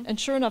 Mm-hmm. And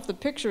sure enough, the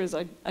picture is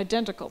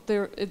identical.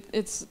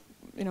 It's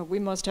we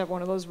must have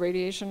one of those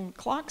radiation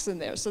clocks in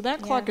there. So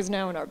that clock is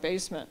now in our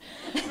basement.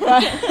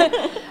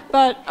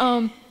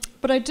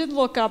 But I did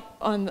look up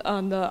on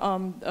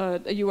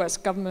the U.S.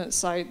 government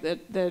site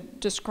that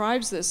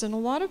describes this, and a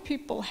lot of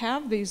people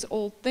have these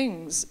old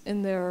things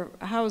in their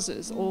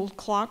houses, old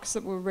clocks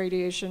that were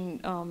radium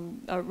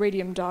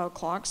dial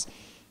clocks,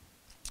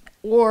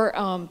 or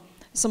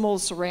some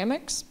old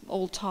ceramics,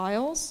 old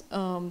tiles,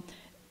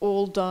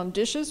 old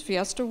dishes,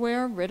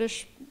 fiestaware,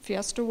 British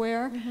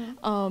fiestaware,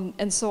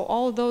 and so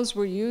all of those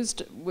were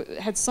used,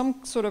 had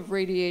some sort of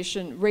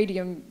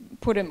radium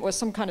put in, or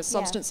some kind of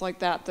substance like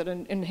that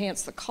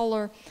enhanced the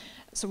color,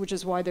 so which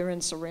is why they're in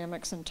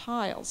ceramics and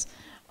tiles.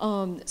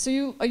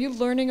 So are you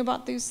learning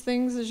about these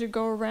things as you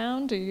go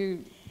around? Are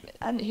you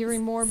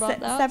hearing more about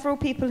that? Several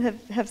people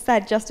have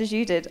said, just as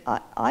you did,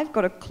 I've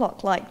got a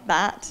clock like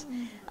that.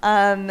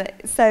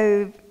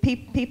 So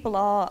people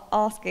are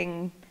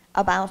asking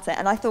about it.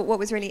 And I thought what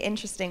was really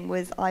interesting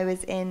was I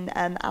was in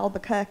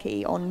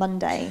Albuquerque on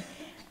Monday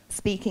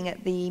speaking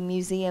at the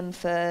Museum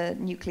for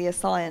Nuclear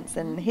Science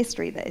and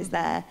History that is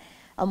there.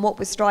 And what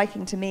was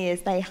striking to me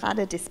is they had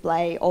a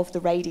display of the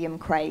radium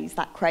craze,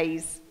 that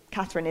craze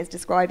Catherine is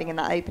describing in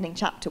that opening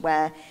chapter,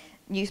 where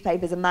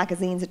newspapers and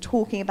magazines are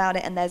talking about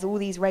it, and there's all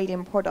these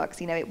radium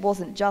products. It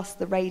wasn't just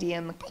the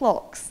radium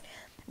clocks.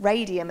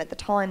 Radium, at the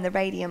time the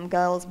radium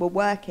girls were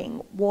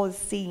working, was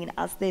seen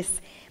as this,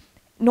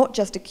 not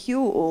just a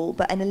cure-all,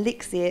 but an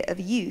elixir of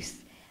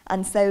youth.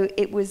 And so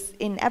it was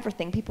in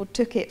everything. People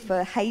took it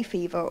for hay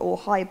fever or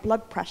high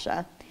blood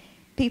pressure.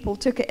 People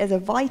took it as a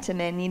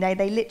vitamin.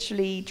 They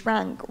literally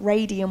drank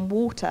radium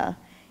water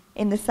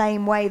in the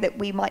same way that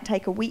we might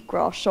take a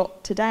wheatgrass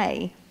shot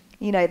today.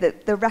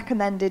 The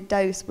recommended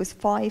dose was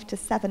 5 to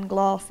 7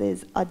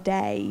 glasses a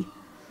day.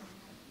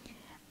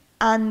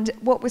 And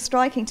what was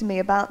striking to me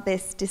about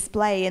this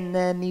display in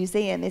the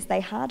museum is they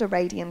had a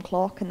radium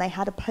clock, and they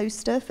had a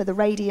poster for the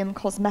radium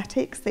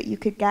cosmetics that you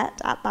could get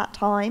at that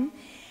time.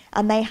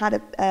 And they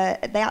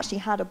actually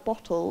had a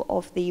bottle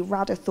of the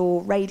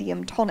Radithor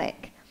radium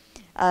tonic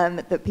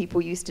that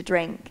people used to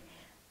drink.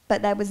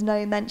 But there was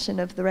no mention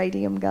of the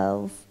radium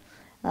girls.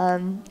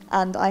 And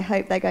I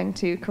hope they're going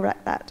to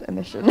correct that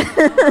omission.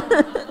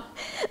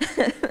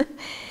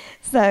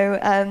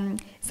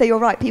 So you're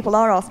right, people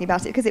are asking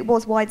about it because it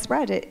was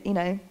widespread.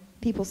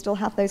 People still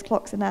have those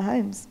clocks in their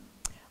homes.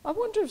 I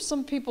wonder if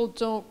some people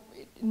don't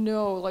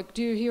know, like,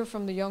 do you hear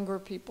from the younger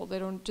people,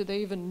 do they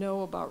even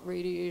know about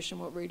radiation,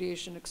 what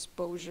radiation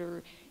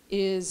exposure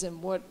is,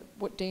 and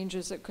what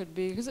dangers it could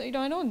be? Because I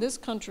know in this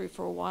country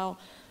for a while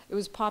it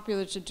was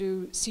popular to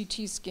do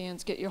CT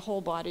scans, get your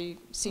whole body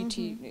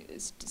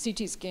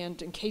CT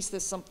scanned in case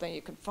there's something,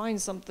 you can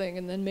find something,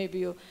 and then maybe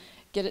you'll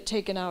get it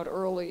taken out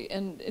early.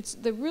 And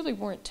they really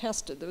weren't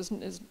tested. There was,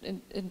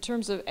 in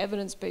terms of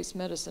evidence-based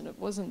medicine, it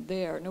wasn't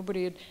there.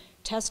 Nobody had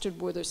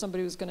tested whether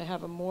somebody was going to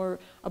have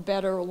a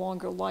better or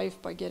longer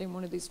life by getting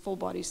one of these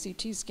full-body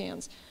CT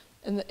scans.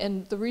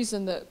 And the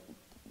reason that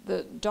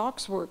the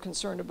docs were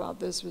concerned about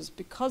this was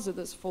because of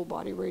this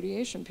full-body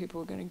radiation people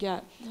were going to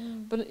get.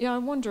 But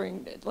I'm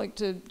wondering, like,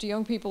 do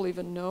young people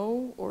even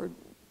know, or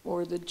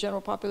the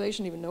general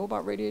population even know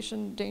about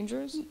radiation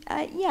dangers?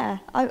 Yeah,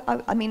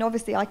 I mean,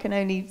 obviously I can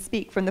only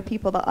speak from the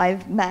people that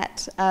I've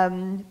met,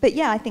 but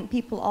yeah, I think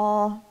people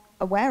are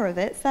aware of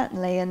it,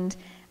 certainly. And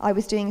I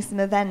was doing some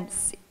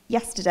events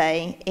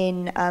yesterday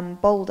in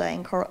Boulder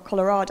in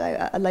Colorado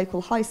at a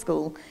local high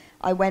school.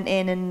 I went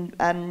in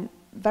and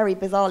very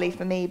bizarrely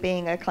for me,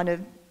 being a kind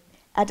of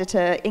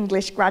editor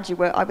English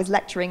graduate, I was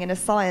lecturing in a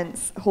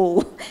science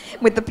hall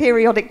with the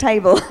periodic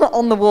table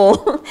on the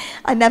wall.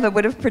 I never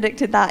would have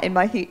predicted that in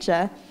my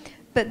future.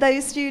 But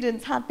those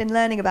students had been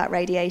learning about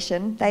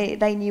radiation.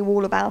 They knew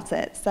all about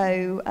it.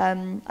 So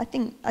I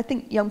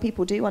think young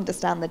people do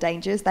understand the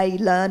dangers. They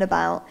learn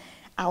about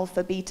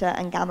alpha, beta,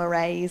 and gamma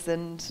rays,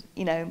 and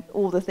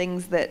all the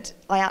things that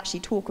I actually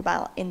talk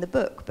about in the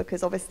book,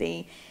 because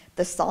obviously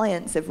the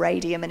science of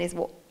radium and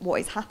what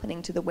is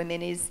happening to the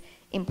women is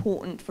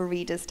important for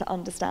readers to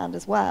understand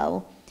as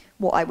well.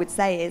 What I would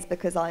say is,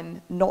 because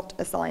I'm not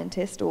a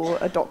scientist or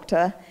a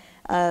doctor,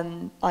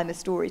 I'm a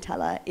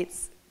storyteller.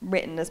 It's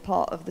written as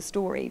part of the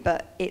story,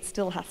 but it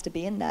still has to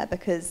be in there,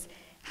 because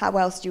how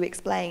else do you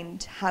explain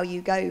how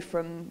you go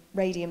from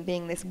radium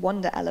being this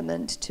wonder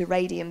element to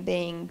radium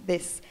being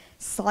this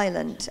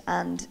silent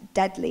and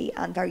deadly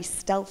and very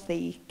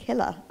stealthy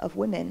killer of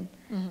women?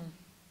 Mm-hmm.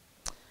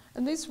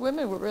 And these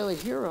women were really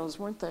heroes,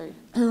 weren't they?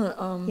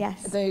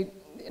 Yes.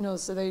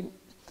 So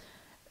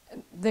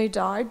they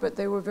died, but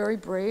they were very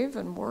brave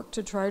and worked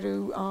to try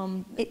to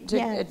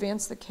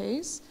advance the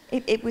case.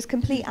 It was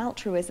complete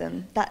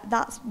altruism.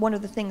 That's one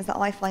of the things that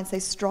I find so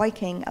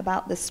striking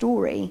about the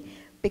story,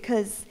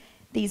 because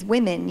These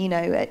women, you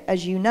know,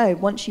 as you know,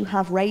 once you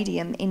have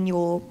radium in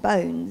your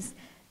bones,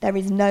 there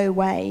is no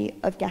way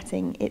of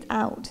getting it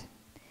out.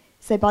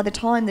 So by the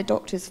time the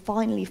doctor's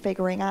finally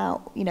figuring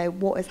out, you know,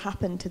 what has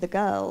happened to the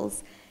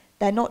girls,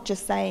 they're not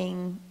just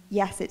saying,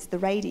 yes, it's the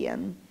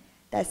radium.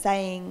 They're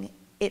saying,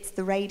 it's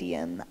the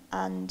radium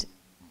and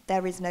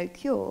there is no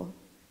cure.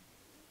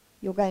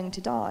 You're going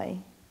to die.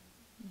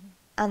 Mm-hmm.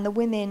 And the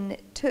women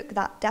took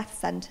that death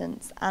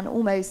sentence and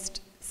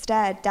almost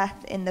stared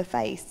death in the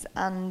face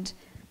and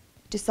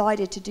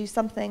decided to do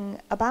something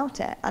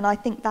about it. And I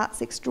think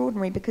that's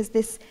extraordinary, because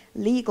this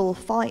legal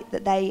fight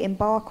that they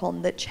embark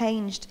on that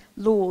changed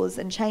laws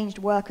and changed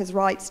workers'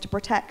 rights to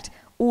protect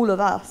all of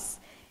us,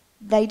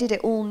 they did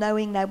it all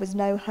knowing there was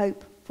no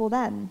hope for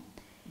them.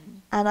 Mm-hmm.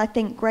 And I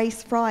think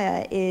Grace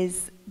Fryer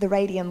is the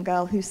radium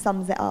girl who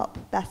sums it up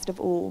best of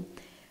all,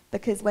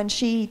 because when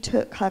she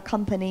took her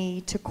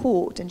company to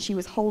court and she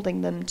was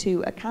holding them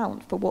to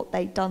account for what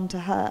they'd done to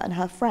her and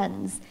her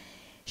friends,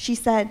 she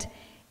said,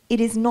 "It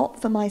is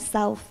not for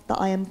myself that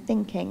I am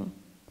thinking,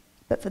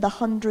 but for the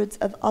hundreds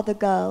of other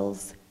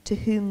girls to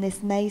whom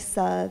this may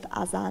serve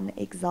as an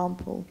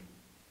example."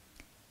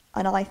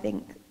 And I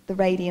think the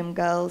Radium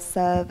girls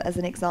serve as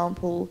an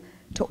example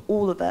to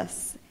all of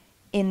us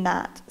in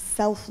that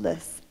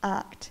selfless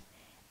act.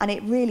 And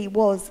it really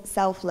was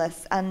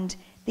selfless, and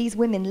these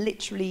women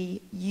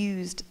literally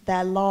used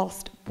their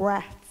last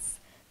breaths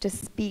to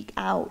speak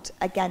out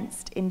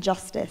against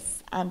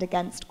injustice and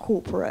against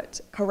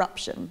corporate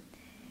corruption.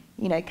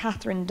 You know,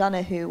 Catherine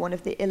Donahue, one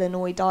of the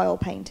Illinois dial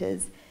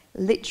painters,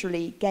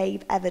 literally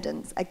gave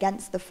evidence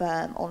against the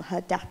firm on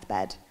her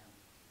deathbed.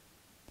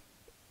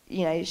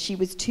 You know, she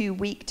was too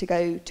weak to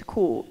go to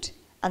court,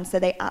 and so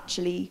they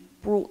actually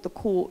brought the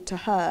court to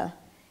her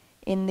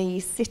in the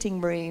sitting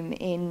room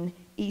in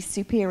East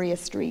Superior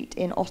Street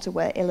in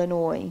Ottawa,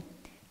 Illinois.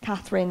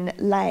 Catherine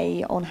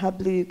lay on her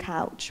blue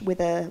couch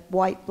with a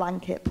white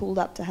blanket pulled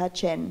up to her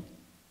chin,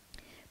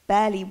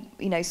 barely,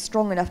 you know,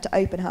 strong enough to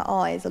open her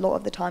eyes. A lot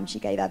of the time she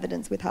gave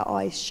evidence with her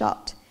eyes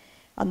shut,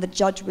 and the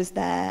judge was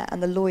there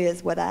and the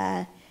lawyers were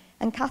there.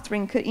 And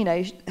Catherine could, you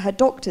know, her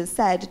doctors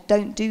said,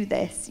 "Don't do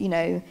this, you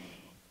know,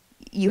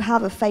 you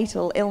have a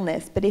fatal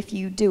illness, but if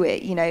you do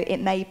it, you know, it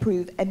may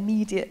prove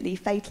immediately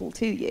fatal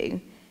to you."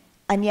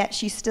 And yet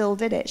she still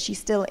did it. She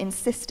still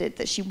insisted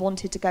that she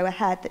wanted to go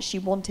ahead, that she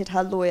wanted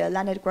her lawyer,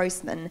 Leonard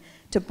Grossman,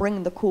 to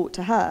bring the court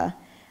to her.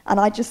 And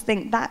I just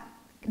think that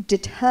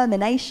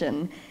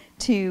determination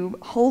to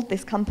hold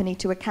this company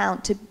to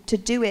account, to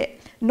do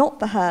it not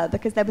for her,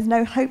 because there was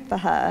no hope for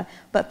her,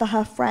 but for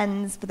her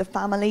friends, for the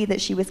family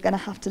that she was going to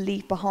have to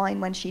leave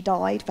behind when she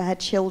died, for her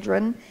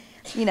children.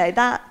 You know,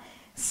 that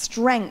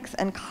strength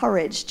and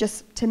courage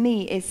just, to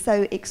me, is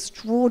so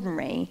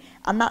extraordinary.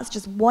 And that's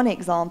just one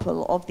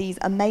example of these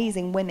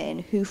amazing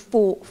women who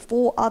fought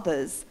for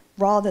others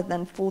rather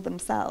than for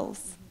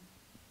themselves.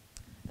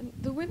 And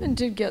the women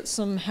did get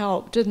some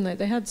help, didn't they?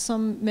 They had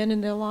some men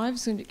in their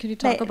lives. Can you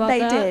talk about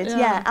that? They did,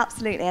 yeah,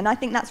 absolutely. And I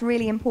think that's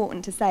really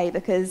important to say,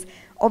 because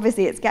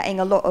obviously it's getting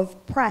a lot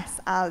of press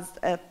as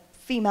a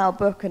female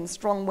book and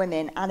strong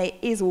women, and it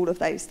is all of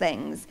those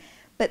things.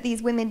 But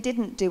these women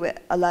didn't do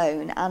it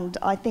alone. And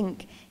I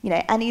think, you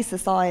know, any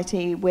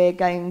society we're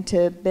going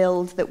to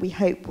build that we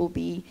hope will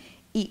be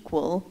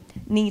equal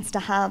needs to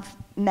have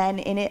men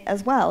in it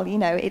as well. You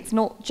know, it's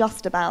not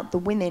just about the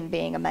women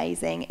being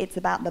amazing, it's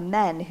about the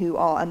men who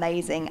are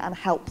amazing and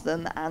help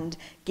them and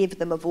give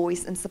them a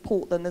voice and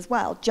support them as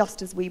well,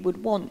 just as we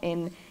would want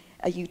in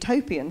a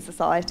utopian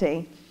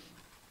society.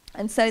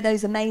 And so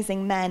those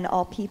amazing men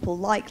are people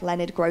like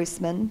Leonard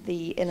Grossman,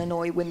 the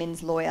Illinois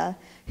women's lawyer,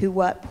 who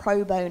worked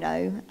pro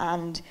bono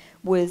and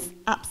was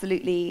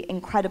absolutely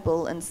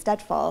incredible and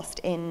steadfast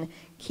in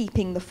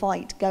keeping the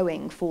fight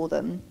going for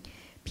them.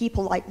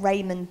 People like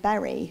Raymond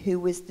Berry, who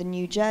was the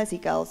New Jersey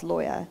girls'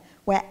 lawyer,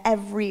 where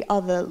every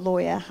other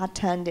lawyer had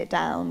turned it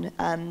down.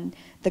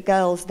 The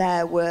girls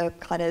there were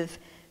kind of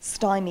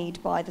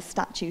stymied by the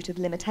statute of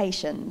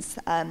limitations,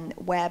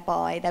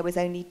 whereby there was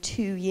only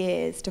 2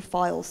 years to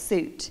file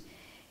suit.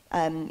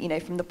 You know,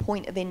 from the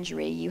point of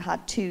injury, you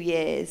had 2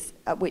 years,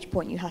 at which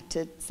point you had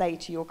to say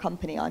to your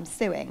company, "I'm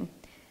suing."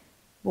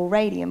 Well,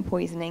 radium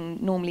poisoning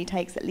normally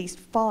takes at least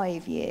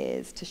 5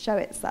 years to show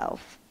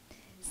itself.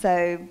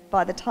 So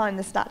by the time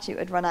the statute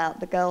had run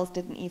out, the girls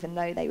didn't even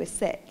know they were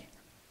sick.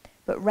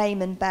 But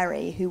Raymond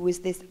Berry, who was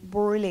this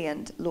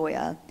brilliant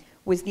lawyer,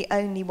 was the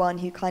only one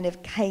who kind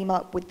of came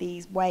up with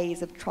these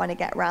ways of trying to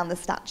get around the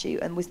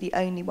statute, and was the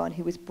only one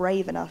who was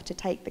brave enough to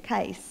take the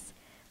case.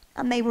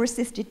 And they were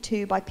assisted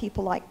too by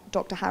people like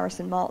Dr.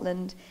 Harrison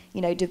Martland,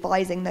 you know,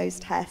 devising those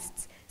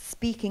tests,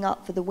 speaking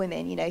up for the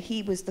women. You know,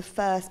 he was the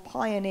first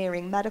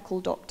pioneering medical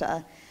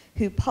doctor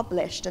who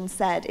published and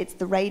said, it's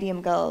the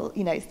radium girl,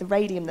 you know, it's the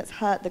radium that's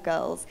hurt the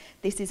girls.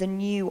 This is a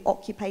new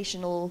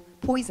occupational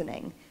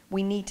poisoning.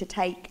 We need to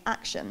take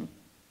action.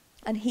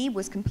 And he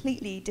was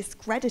completely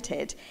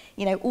discredited.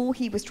 You know, all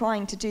he was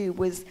trying to do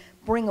was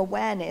bring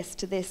awareness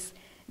to this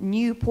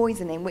new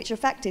poisoning, which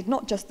affected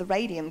not just the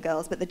radium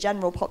girls, but the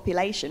general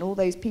population, all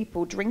those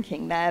people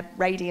drinking their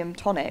radium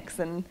tonics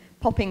and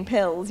popping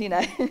pills,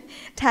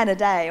 10 a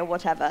day or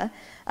whatever,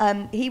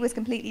 he was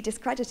completely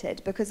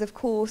discredited because, of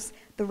course,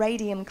 the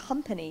radium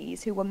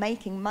companies who were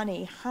making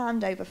money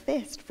hand over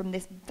fist from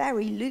this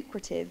very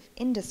lucrative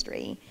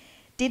industry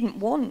didn't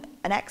want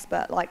an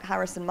expert like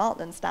Harrison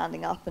Martland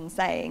standing up and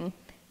saying,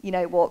 you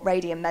know what,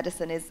 radium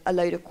medicine is a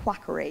load of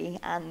quackery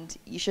and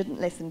you shouldn't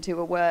listen to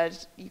a word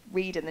you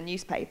read in the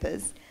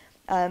newspapers.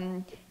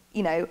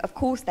 Of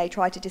course they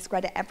tried to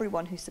discredit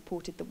everyone who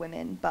supported the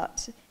women,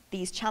 but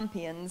these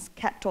champions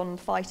kept on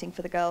fighting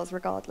for the girls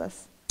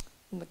regardless.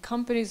 And the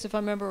companies, if I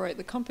remember right,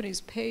 the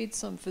companies paid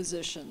some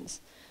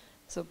physicians.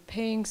 So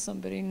paying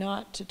somebody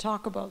not to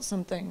talk about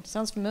something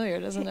sounds familiar,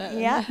 doesn't it?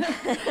 Yeah.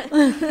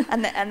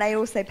 and they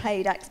also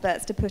paid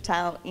experts to put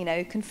out,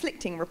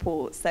 conflicting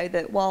reports, so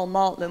that while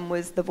Martland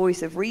was the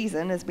voice of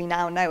reason, as we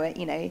now know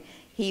it,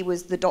 he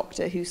was the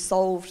doctor who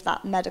solved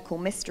that medical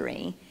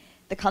mystery,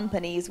 the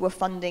companies were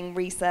funding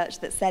research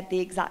that said the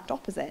exact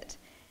opposite.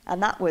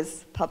 And that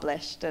was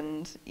published,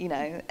 and,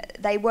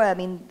 they were,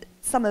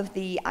 some of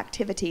the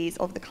activities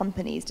of the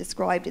companies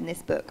described in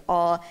this book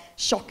are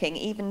shocking,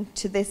 even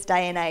to this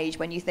day and age,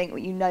 when you think,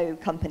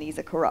 companies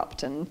are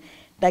corrupt and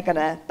they're going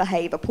to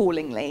behave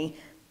appallingly.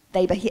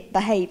 They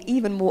behave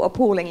even more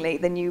appallingly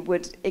than you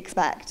would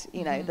expect.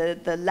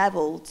 The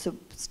level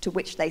to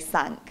which they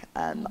sank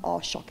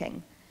are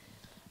shocking.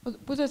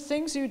 Were there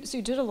things, so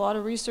you did a lot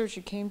of research,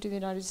 you came to the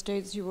United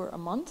States, you were a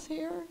month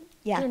here?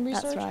 Yeah, doing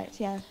research? That's right,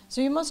 yeah.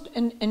 So you must,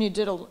 and you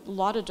did a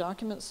lot of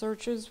document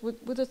searches. Were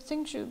there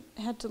things you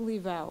had to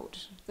leave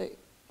out that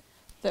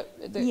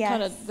Yes.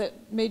 kind of that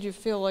made you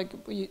feel like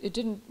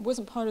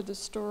wasn't part of the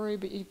story,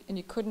 but you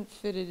couldn't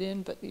fit it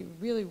in, but you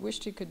really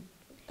wished you could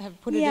have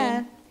put it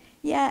in?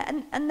 Yeah,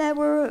 and there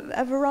were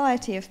a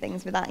variety of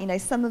things with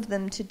that. Some of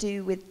them to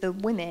do with the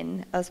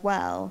women as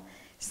well.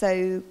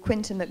 So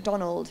Quinta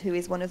MacDonald, who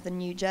is one of the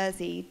New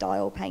Jersey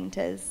dial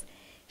painters,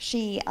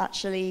 she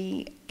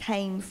actually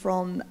came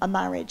from a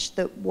marriage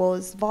that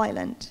was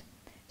violent.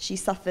 She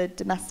suffered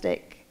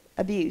domestic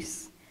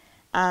abuse.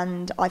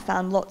 And I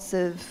found lots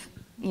of,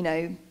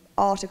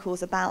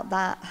 articles about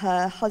that.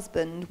 Her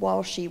husband,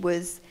 while she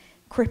was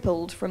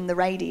crippled from the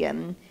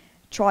radium,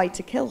 tried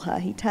to kill her.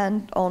 He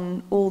turned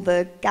on all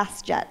the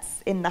gas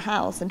jets in the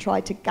house and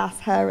tried to gas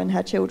her and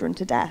her children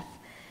to death,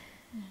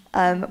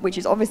 which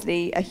is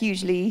obviously a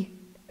hugely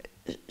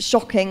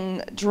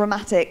shocking,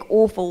 dramatic,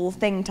 awful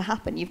thing to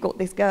happen. You've got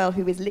this girl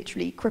who is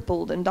literally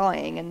crippled and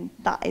dying, and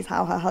that is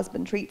how her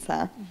husband treats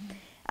her. Mm-hmm.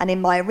 And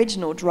in my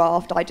original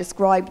draft, I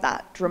described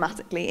that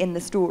dramatically in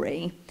the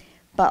story,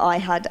 but I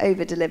had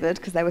over-delivered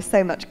because there was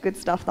so much good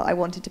stuff that I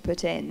wanted to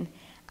put in,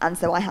 and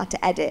so I had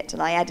to edit,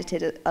 and I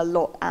edited a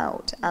lot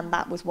out, and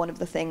that was one of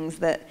the things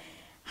that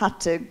had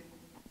to,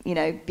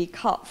 be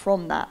cut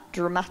from that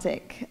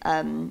dramatic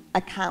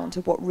account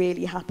of what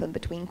really happened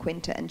between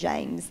Quinta and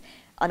James.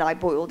 And I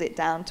boiled it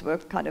down to a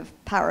kind of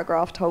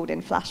paragraph told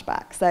in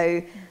flashback.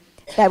 So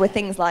there were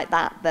things like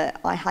that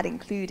I had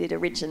included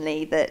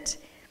originally that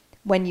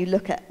when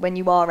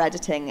you are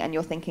editing and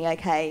you're thinking,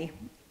 okay,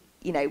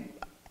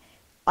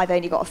 I've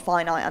only got a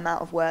finite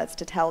amount of words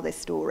to tell this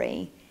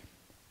story.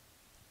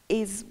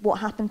 Is what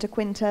happened to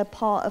Quinta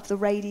part of the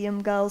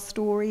Radium Girls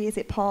story? Is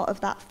it part of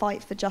that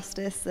fight for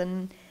justice?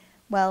 And,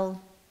 well,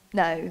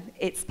 no,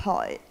 it's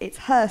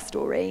her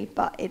story,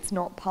 but it's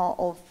not part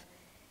of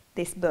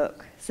this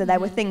book. So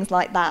there were things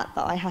like that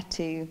I had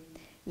to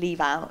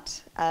leave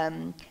out.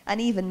 And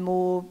even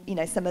more,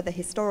 some of the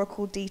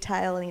historical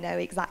detail,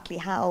 exactly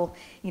how,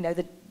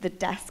 the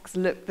desks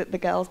looked that the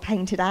girls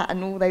painted at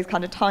and all those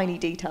kind of tiny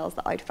details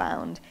that I'd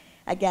found.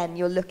 Again,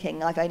 you're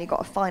looking, I've only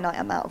got a finite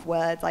amount of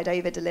words, I'd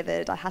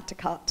over-delivered, I had to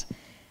cut.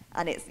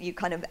 And you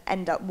kind of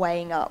end up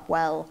weighing up,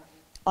 well,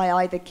 I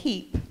either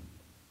keep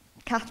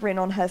Catherine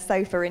on her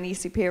sofa in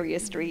East Superior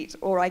Street,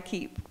 or I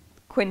keep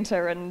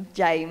Quinta and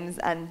James,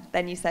 and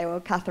then you say, well,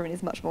 Catherine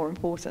is much more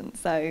important.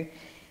 So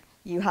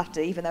you have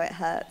to, even though it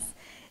hurts,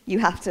 you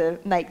have to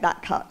make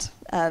that cut,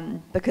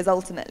 because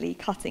ultimately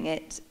cutting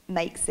it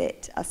makes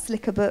it a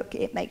slicker book,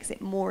 it makes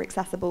it more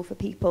accessible for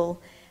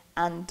people,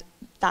 and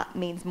that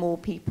means more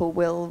people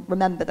will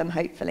remember them,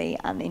 hopefully,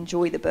 and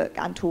enjoy the book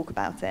and talk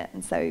about it.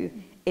 And so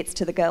it's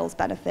to the girls'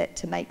 benefit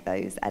to make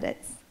those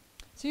edits.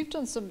 So you've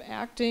done some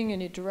acting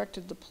and you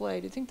directed the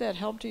play. Do you think that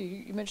helped you?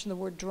 You mentioned the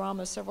word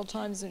drama several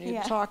times in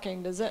your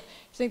talking. Do you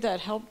think that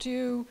helped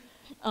you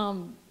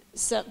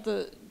set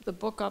the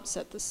book up,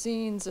 set the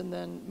scenes, and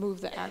then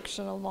move the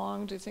action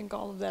along? Do you think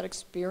all of that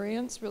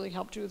experience really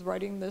helped you with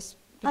writing this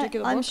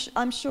particular book?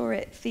 I'm sure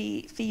it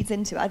feeds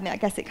into it. I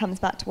guess it comes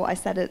back to what I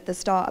said at the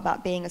start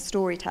about being a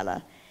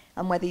storyteller,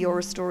 and whether you're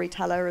a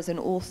storyteller as an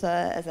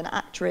author, as an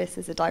actress,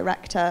 as a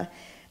director,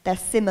 they're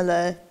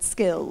similar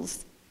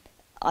skills,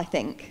 I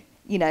think.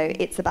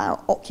 It's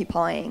about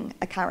occupying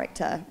a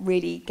character,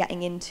 really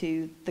getting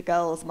into the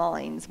girls'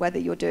 minds, whether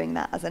you're doing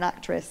that as an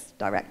actress,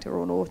 director,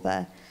 or an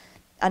author.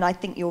 And I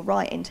think you're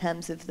right in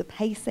terms of the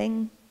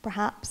pacing,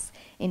 perhaps,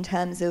 in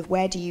terms of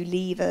where do you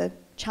leave a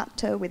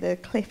chapter with a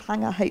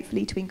cliffhanger,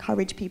 hopefully to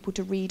encourage people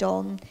to read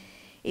on.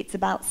 It's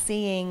about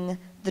seeing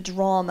the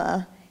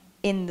drama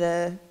in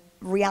the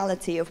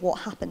reality of what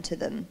happened to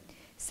them.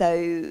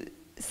 So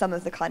some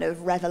of the kind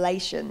of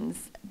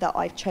revelations that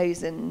I've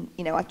chosen,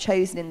 I've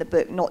chosen in the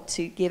book not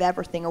to give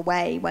everything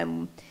away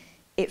when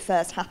it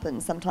first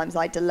happens. Sometimes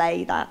I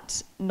delay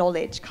that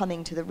knowledge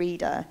coming to the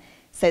reader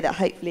so that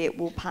hopefully it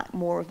will pack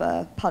more of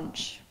a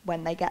punch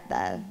when they get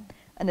there.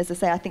 And as I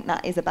say, I think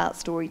that is about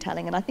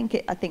storytelling, and I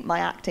think my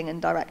acting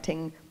and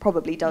directing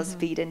probably does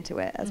feed into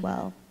it as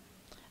well.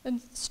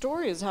 And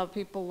story is how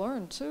people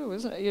learn too,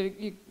 isn't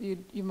it?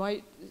 You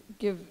might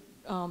give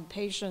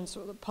patients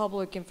or the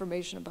public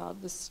information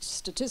about this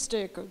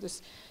statistic or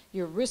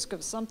your risk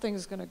of something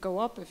is going to go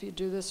up if you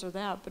do this or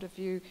that. But if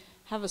you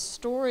have a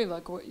story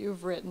like what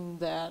you've written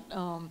that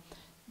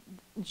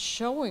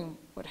showing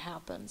what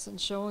happens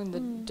and showing the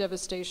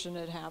devastation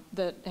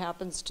that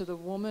happens to the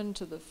woman,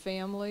 to the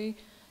family,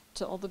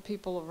 to all the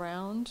people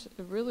around,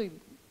 it really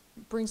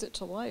brings it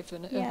to life,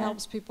 and it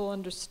helps people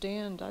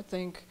understand, I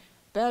think,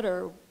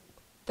 better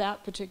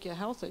that particular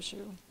health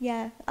issue.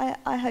 Yeah,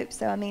 I hope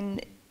so. I mean,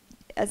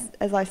 as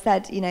I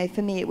said,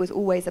 for me it was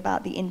always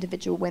about the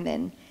individual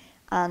women,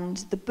 and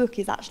the book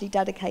is actually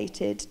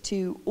dedicated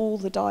to all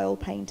the dial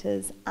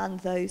painters and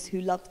those who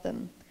love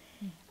them.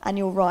 And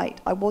you're right,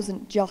 I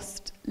wasn't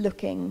just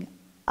looking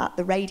at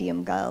the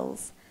Radium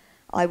girls.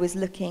 I was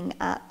looking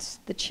at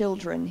the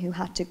children who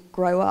had to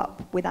grow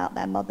up without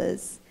their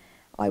mothers.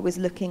 I was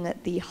looking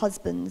at the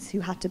husbands who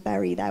had to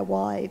bury their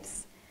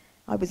wives.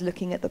 I was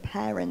looking at the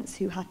parents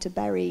who had to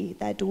bury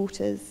their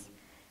daughters.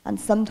 And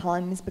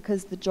sometimes,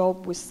 because the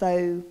job was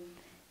so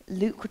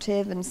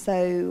lucrative and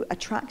so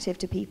attractive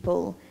to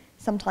people,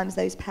 sometimes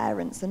those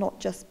parents are not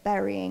just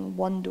burying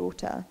one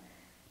daughter,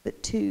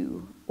 but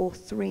 2 or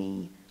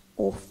 3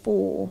 or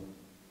 4,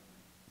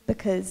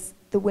 because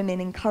the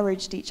women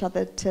encouraged each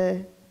other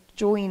to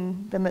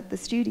join them at the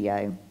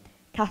studio.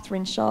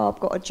 Catherine Sharp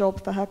got a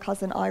job for her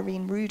cousin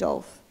Irene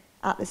Rudolph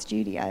at the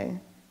studio,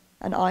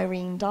 and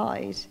Irene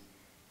died.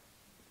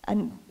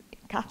 And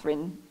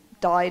Catherine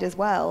died as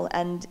well,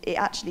 and it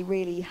actually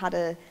really had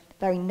a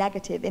very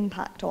negative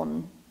impact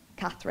on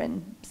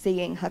Catherine,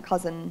 seeing her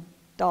cousin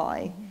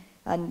die,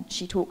 and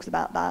she talks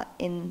about that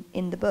in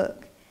the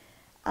book.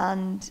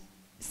 And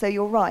so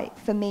you're right,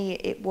 for me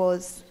it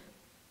was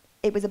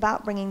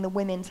about bringing the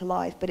women to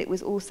life, but it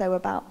was also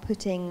about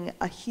putting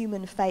a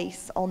human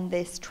face on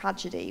this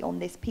tragedy, on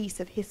this piece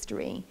of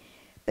history,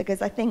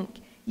 because I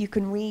think you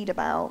can read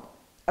about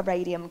a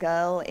Radium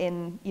girl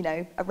in,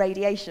 a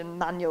radiation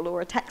manual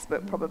or a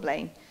textbook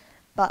probably,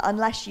 but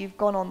unless you've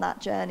gone on that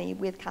journey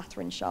with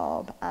Catherine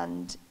Sharp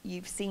and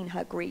you've seen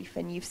her grief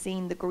and you've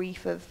seen the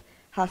grief of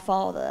her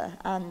father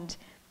and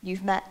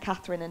you've met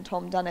Catherine and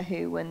Tom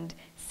Donahue and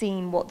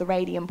seen what the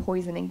radium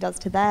poisoning does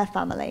to their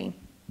family,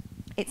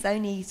 it's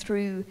only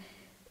through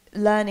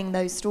learning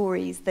those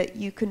stories that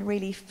you can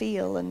really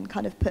feel and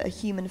kind of put a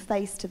human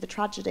face to the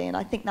tragedy. And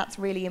I think that's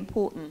really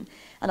important.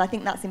 And I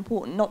think that's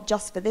important not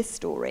just for this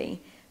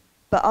story,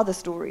 but other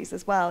stories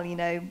as well.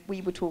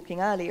 We were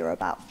talking earlier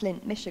about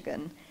Flint,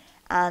 Michigan,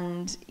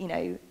 and,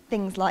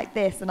 things like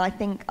this. And I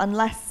think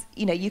unless,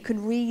 you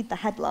can read the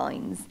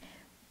headlines,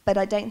 but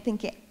I don't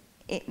think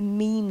it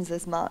means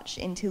as much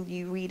until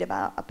you read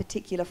about a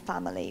particular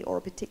family or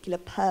a particular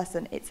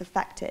person it's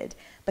affected,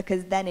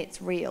 because then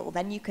it's real.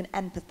 Then you can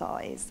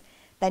empathize.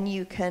 Then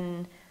you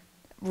can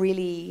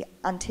really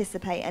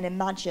anticipate and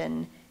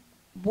imagine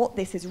what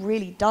this has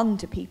really done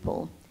to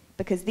people,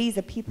 because these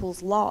are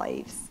people's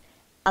lives.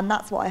 And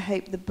that's what I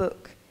hope the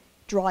book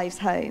drives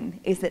home,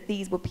 is that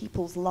these were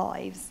people's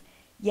lives.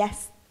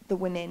 Yes, the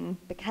women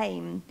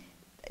became,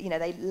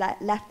 they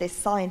left this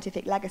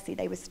scientific legacy.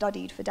 They were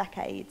studied for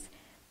decades.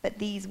 But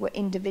these were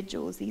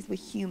individuals, these were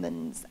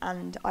humans,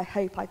 and I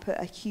hope I put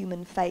a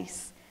human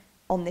face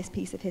on this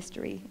piece of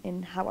history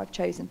in how I've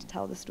chosen to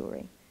tell the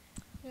story.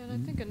 Yeah, and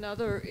I think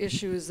another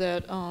issue is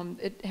that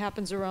it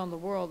happens around the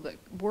world, that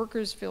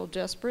workers feel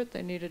desperate,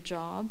 they need a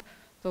job.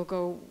 They'll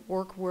go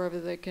work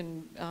wherever they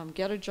can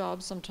get a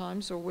job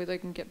sometimes, or where they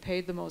can get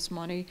paid the most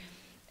money.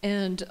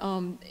 And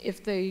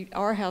if they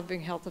are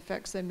having health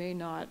effects, they may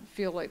not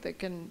feel like they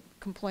can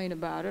complain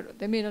about it.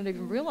 They may not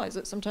even realize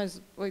it. Sometimes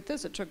like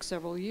this, it took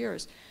several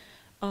years.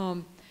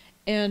 And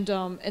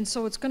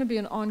so it's going to be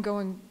an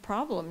ongoing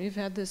problem. You've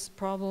had this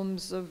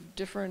problems of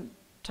different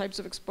types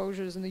of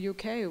exposures in the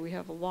UK. We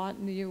have a lot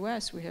in the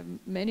US. We have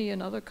many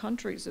in other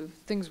countries of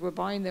things we're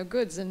buying their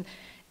goods, and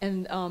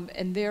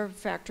their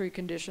factory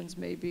conditions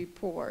may be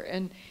poor.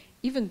 And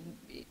even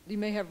you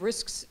may have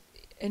risks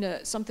in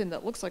something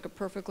that looks like a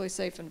perfectly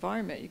safe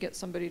environment. You get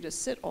somebody to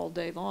sit all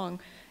day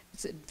long.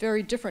 It's a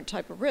very different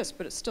type of risk,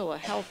 but it's still a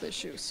health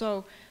issue.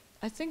 So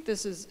I think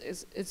this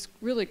it's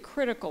really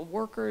critical.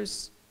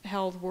 Workers'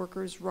 health,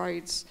 workers'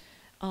 rights,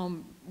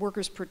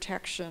 workers'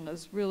 protection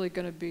is really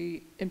going to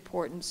be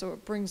important. So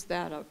it brings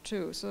that up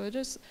too. So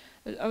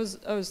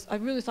I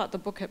really thought the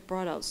book had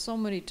brought out so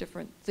many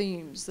different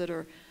themes that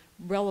are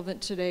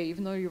relevant today,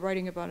 even though you're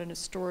writing about an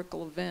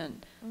historical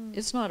event.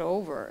 It's not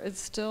over. It's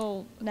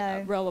still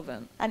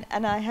relevant.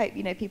 And I hope,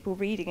 you know, people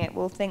reading it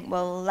will think,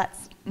 well,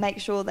 let's make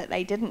sure that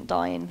they didn't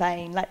die in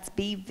vain. Let's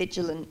be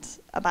vigilant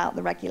about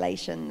the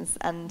regulations,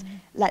 and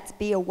let's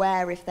be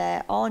aware if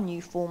there are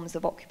new forms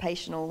of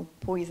occupational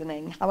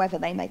poisoning, however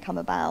they may come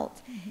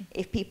about.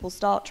 If people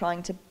start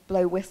trying to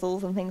blow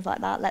whistles and things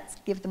like that, let's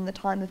give them the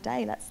time of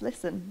day. Let's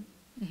listen.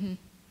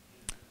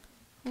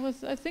 Well,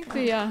 I think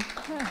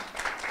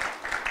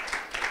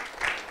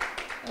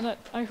and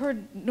I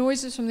heard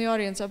noises from the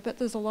audience. I bet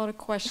there's a lot of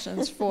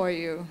questions for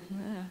you.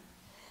 Yeah.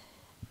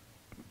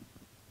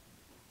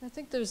 I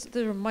think there's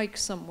a mic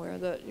somewhere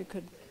that you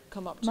could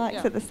come up to.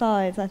 Mics at the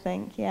sides, I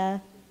think,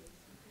 yeah.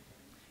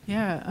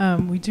 Yeah,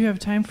 we do have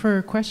time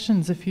for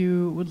questions. If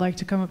you would like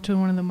to come up to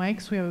one of the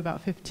mics, we have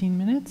about 15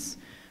 minutes.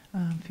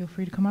 Feel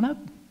free to come on up.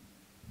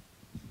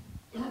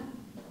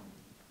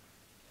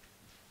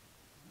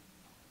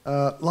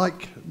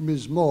 Like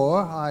Ms.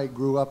 Moore, I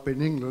grew up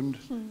in England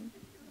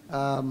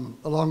a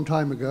long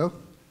time ago,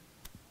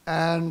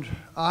 and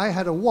I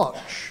had a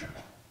watch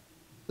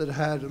that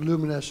had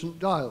luminescent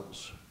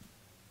dials,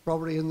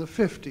 probably in the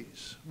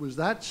 50s. Was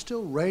that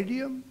still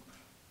radium?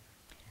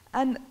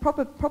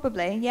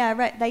 Probably,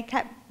 yeah. They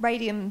kept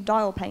radium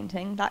dial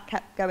painting. That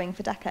kept going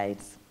for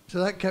decades. So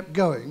that kept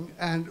going,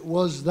 and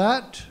was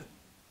that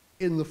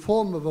in the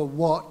form of a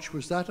watch?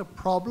 Was that a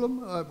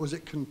problem? Was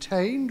it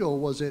contained, or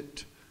was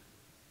it?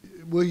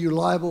 Were you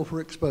liable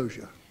for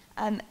exposure?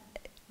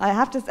 I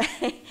have to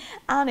say,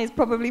 Anne is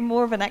probably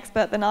more of an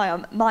expert than I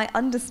am. My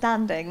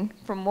understanding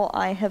from what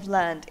I have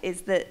learned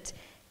is that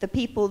the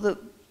people that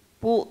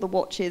bought the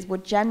watches were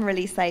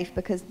generally safe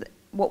because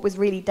what was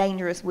really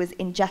dangerous was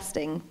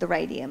ingesting the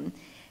radium.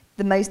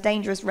 The most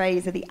dangerous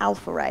rays are the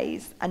alpha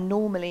rays, and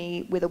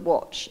normally with a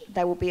watch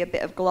there will be a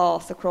bit of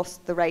glass across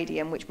the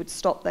radium which would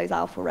stop those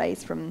alpha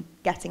rays from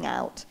getting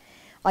out.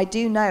 I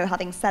do know,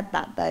 having said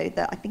that though,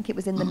 that I think it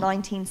was in the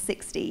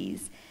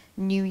 1960s,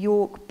 New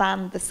York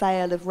banned the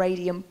sale of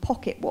radium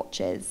pocket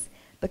watches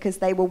because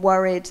they were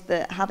worried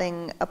that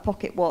having a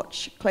pocket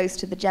watch close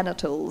to the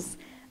genitals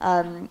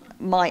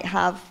might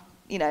have,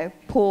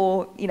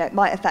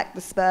 might affect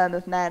the sperm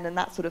of men and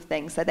that sort of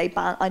thing. So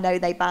I know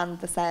they banned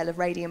the sale of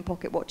radium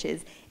pocket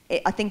watches.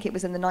 I think it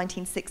was in the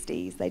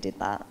 1960s they did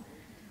that.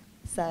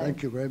 So.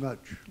 Thank you very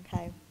much.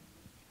 Okay.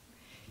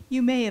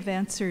 You may have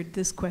answered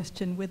this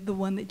question with the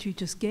one that you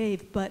just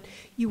gave, but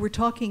you were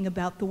talking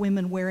about the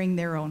women wearing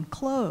their own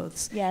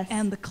clothes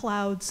and the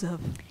clouds of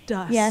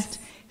dust. Yes.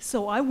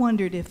 So I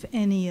wondered if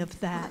any of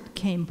that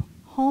came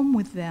home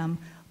with them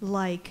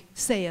like,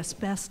 say,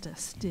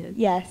 asbestos did.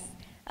 Yes.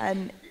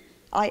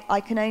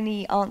 I can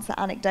only answer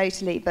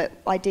anecdotally, but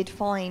I did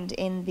find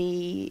in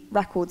the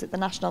records at the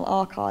National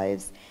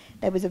Archives,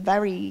 there was a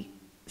very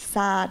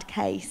sad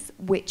case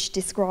which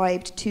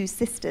described two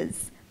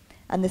sisters,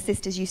 and the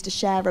sisters used to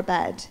share a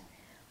bed.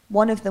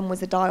 One of them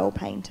was a dial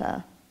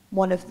painter,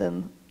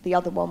 the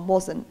other one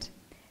wasn't.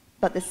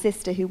 But the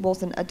sister who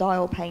wasn't a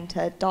dial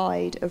painter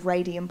died of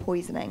radium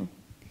poisoning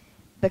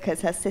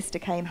because her sister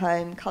came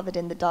home covered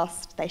in the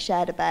dust, they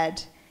shared a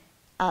bed,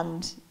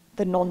 and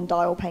the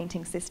non-dial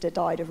painting sister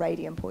died of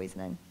radium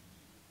poisoning.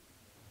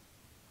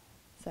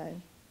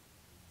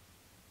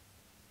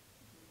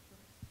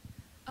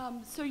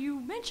 So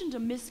you mentioned a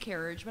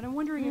miscarriage, but I'm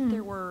wondering if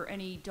there were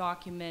any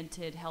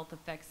documented health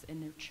effects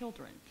in their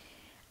children.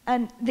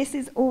 This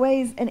is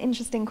always an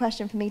interesting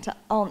question for me to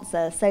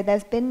answer. So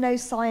there's been no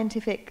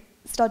scientific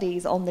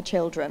studies on the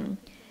children.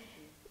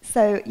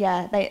 So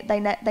yeah, they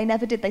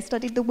never did. They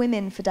studied the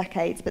women for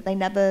decades, but they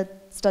never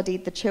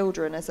studied the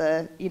children as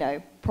a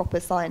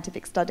proper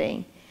scientific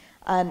study.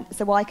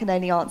 So I can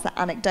only answer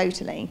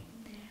anecdotally.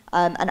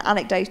 And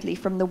anecdotally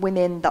from the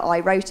women that I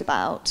wrote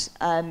about,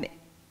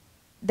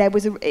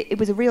 it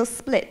was a real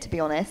split, to be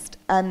honest.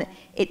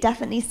 It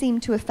definitely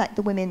seemed to affect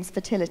the women's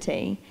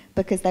fertility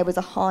because there was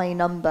a high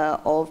number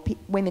of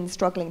women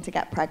struggling to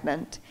get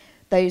pregnant.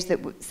 Those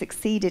that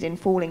succeeded in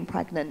falling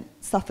pregnant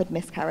suffered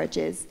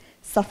miscarriages,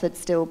 suffered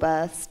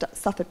stillbirths,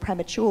 suffered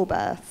premature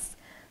births.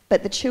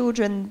 But the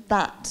children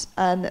that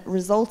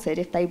resulted,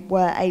 if they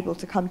were able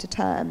to come to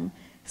term,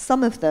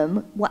 some of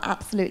them were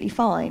absolutely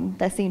fine.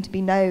 There seemed to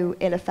be no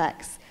ill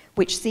effects,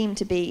 which seemed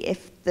to be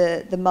if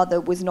the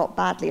mother was not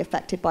badly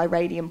affected by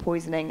radium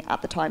poisoning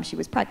at the time she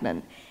was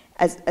pregnant.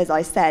 As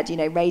I said,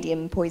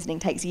 radium poisoning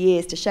takes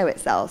years to show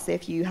itself, so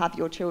if you have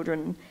your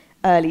children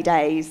early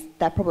days,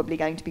 they're probably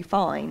going to be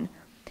fine.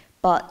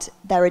 But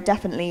there are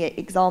definitely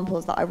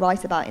examples that I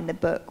write about in the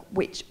book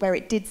where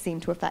it did seem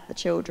to affect the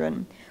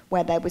children,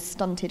 where there was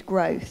stunted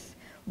growth,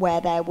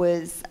 where there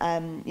was,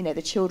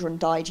 the children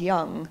died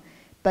young.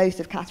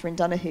 Both of Catherine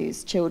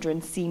Donahue's children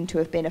seem to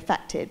have been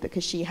affected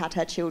because she had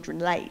her children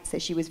late, so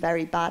she was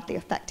very badly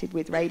affected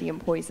with radium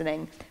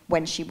poisoning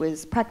when she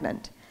was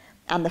pregnant.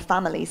 And the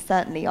families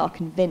certainly are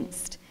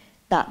convinced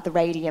that the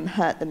radium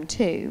hurt them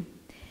too.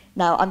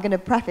 Now, I'm going to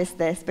preface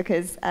this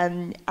because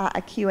at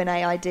a Q&A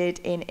I did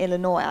in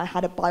Illinois, I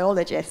had a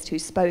biologist who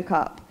spoke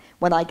up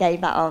when I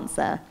gave that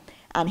answer.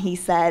 And he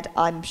said,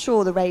 I'm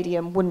sure the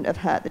radium wouldn't have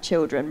hurt the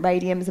children.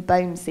 Radium's a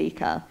bone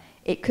seeker.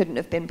 It couldn't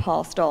have been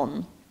passed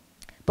on.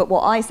 But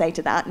what I say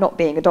to that, not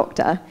being a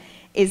doctor,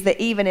 is that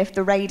even if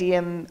the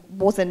radium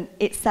wasn't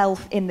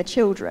itself in the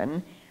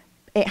children,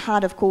 it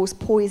had, of course,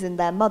 poisoned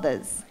their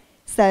mothers.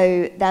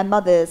 So their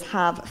mothers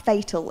have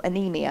fatal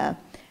anemia.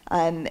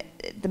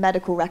 The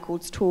medical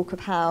records talk of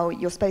how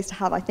you're supposed to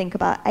have, I think,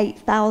 about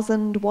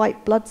 8,000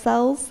 white blood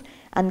cells,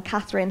 and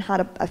Catherine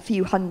had a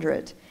few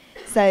hundred.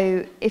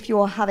 So if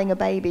you're having a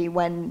baby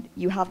when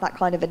you have that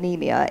kind of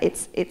anemia,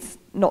 it's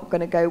not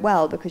going to go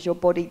well because your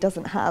body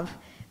doesn't have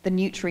the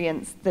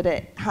nutrients that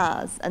it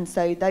has. And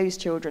so those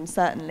children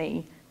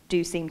certainly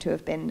do seem to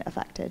have been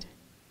affected.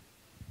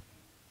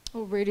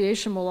 Well,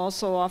 radiation will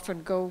also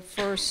often go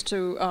first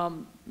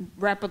to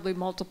rapidly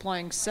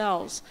multiplying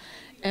cells.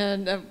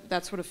 And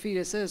that's what a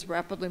fetus is,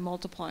 rapidly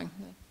multiplying.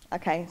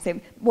 Okay, so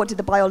what did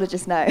the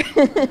biologist know?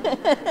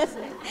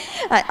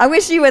 I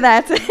wish you were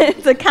there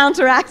to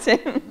counteract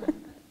him.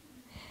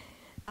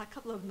 A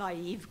couple of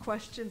naive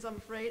questions, I'm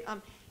afraid.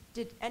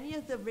 Did any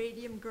of the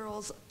radium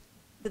girls,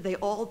 did they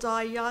all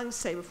die young,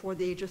 say before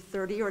the age of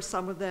 30, or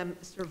some of them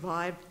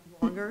survived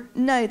longer?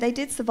 No, they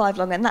did survive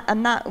longer.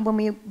 And that when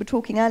we were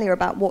talking earlier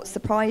about what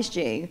surprised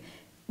you,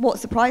 what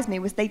surprised me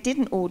was they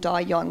didn't all die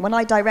young. When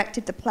I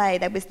directed the play,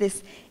 there was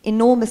this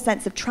enormous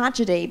sense of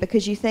tragedy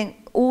because you think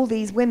all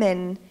these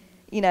women,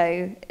 you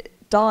know,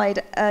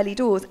 died early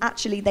doors.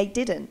 Actually, they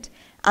didn't.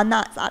 And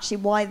that's actually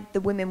why the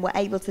women were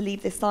able to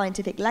leave this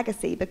scientific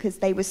legacy, because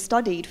they were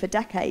studied for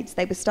decades.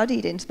 They were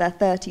studied into their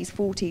 30s,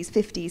 40s,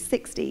 50s,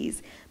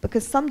 60s,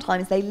 because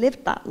sometimes they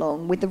lived that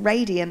long with the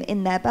radium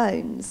in their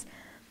bones.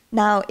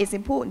 Now, it's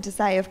important to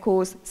say, of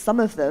course, some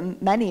of them,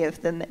 many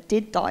of them,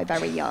 did die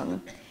very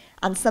young.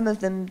 And some of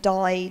them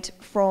died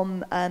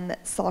from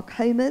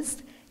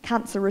sarcomas,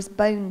 cancerous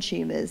bone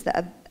tumours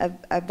that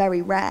are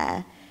very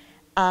rare.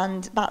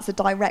 And that's a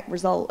direct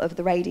result of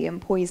the radium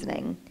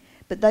poisoning.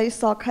 But those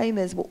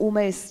sarcomas were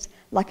almost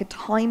like a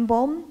time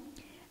bomb.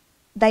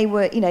 They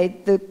were, you know,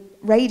 the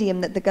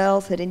radium that the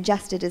girls had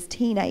ingested as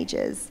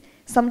teenagers.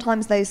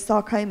 Sometimes those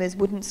sarcomas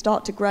wouldn't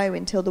start to grow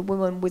until the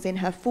woman was in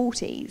her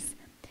 40s.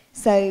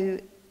 So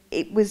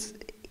it was,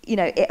 you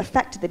know, it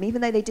affected them,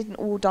 even though they didn't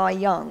all die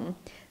young.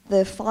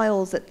 The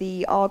files at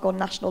the Argonne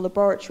National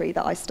Laboratory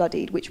that I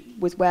studied, which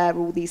was where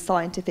all these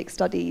scientific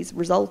studies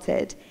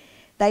resulted,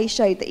 they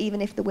showed that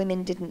even if the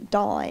women didn't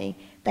die,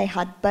 they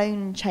had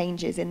bone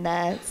changes in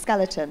their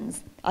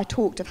skeletons. I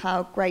talked of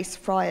how Grace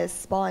Fryer's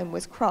spine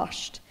was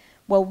crushed.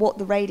 Well, what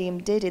the radium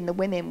did in the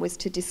women was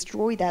to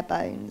destroy their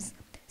bones.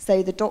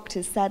 So the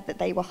doctors said that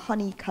they were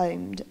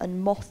honeycombed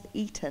and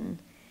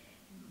moth-eaten.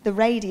 The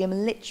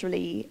radium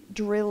literally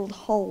drilled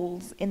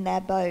holes in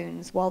their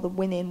bones while the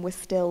women were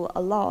still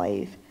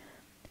alive.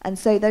 And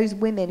so those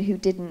women who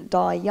didn't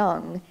die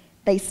young,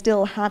 they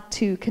still had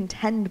to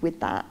contend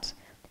with that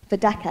for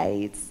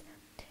decades.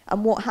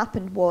 And what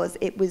happened was,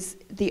 it was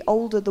the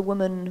older the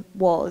woman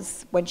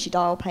was when she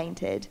dial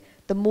painted,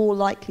 the more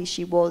likely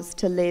she was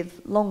to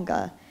live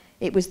longer.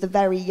 It was the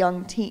very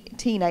young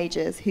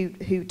teenagers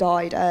who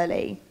died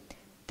early.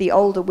 The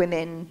older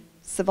women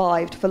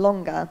survived for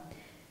longer.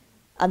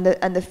 And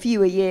the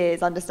fewer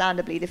years,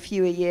 understandably, the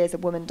fewer years a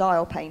woman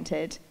dial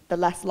painted, the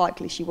less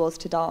likely she was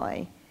to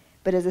die.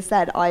 But as I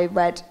said, I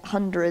read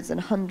hundreds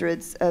and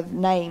hundreds of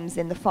names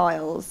in the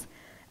files,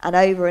 and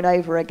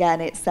over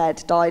again it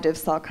said, died of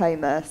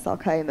sarcoma,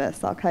 sarcoma,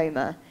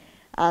 sarcoma.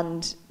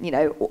 And, you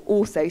know,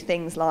 also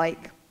things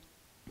like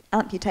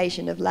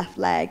amputation of left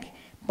leg,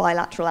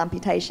 bilateral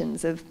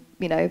amputations of,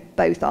 you know,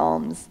 both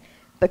arms,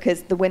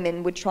 because the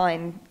women would try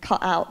and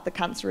cut out the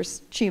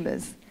cancerous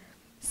tumours.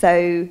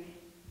 So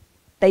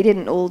they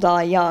didn't all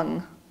die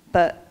young,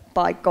 but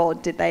by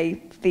God did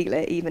they feel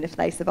it, even if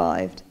they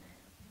survived.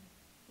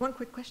 One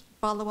quick question,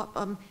 follow-up.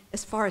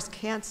 As far as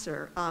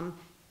cancer,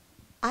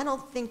 I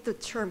don't think the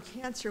term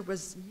cancer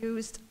was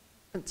used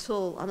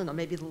until, I don't know,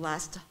 maybe the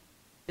last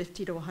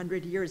 50 to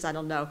 100 years, I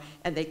don't know,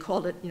 and they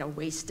called it, you know,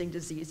 wasting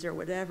disease or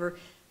whatever.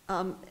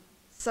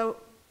 So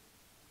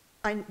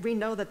we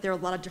know that there are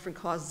a lot of different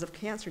causes of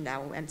cancer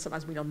now, and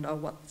sometimes we don't know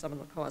what some of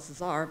the causes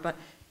are, but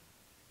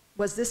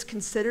was this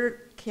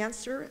considered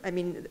cancer? I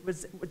mean,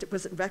 was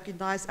it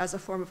recognized as a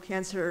form of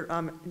cancer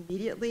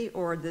immediately,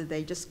 or did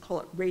they just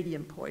call it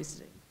radium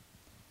poisoning?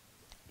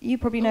 You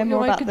probably know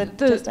more about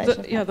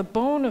the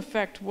bone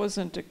effect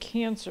wasn't a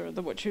cancer.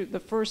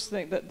 The first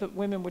thing that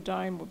women would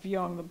die of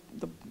young,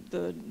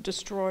 the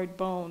destroyed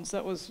bones.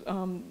 That was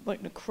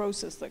like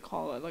necrosis, they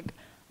call it. Like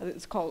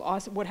it's called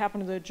what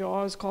happened to the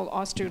jaw is called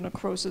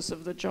osteonecrosis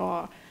of the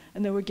jaw,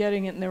 and they were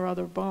getting it in their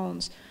other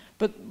bones.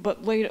 But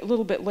a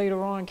little bit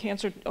later on,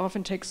 cancer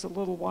often takes a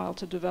little while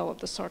to develop.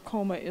 The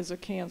sarcoma is a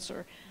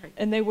cancer, right.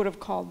 And they would have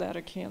called that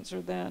a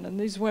cancer then. And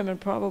these women,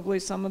 probably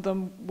some of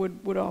them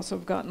would also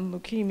have gotten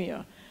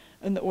leukemia,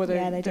 or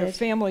their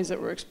families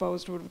that were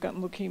exposed would have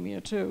gotten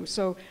leukemia too.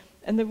 So,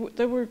 and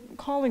they were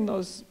calling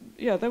those,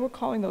 they were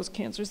calling those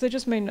cancers. They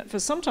just may not, for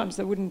sometimes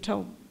they wouldn't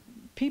tell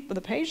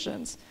the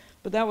patients,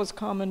 but that was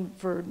common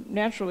for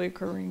naturally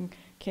occurring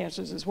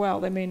cancers as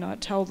well. They may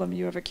not tell them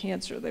you have a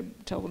cancer, they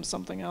tell them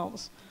something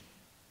else.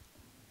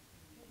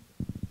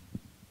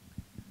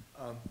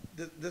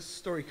 This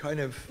story kind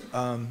of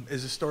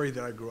is a story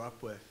that I grew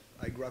up with.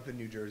 I grew up in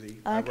New Jersey.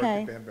 Okay. I worked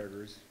at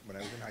Bamberger's when I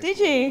was in high Did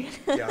school. you?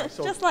 Yeah, I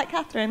sold, just like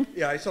Catherine.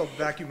 Yeah, I sold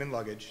vacuum and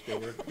luggage. They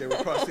were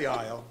across the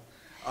aisle.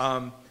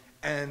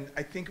 And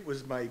I think it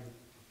was my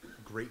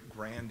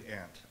great-grand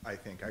aunt, I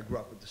think. I grew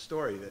up with the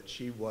story that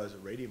she was a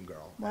radium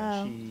girl.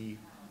 Wow. And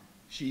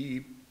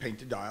she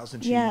painted dials,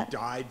 and she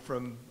died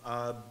from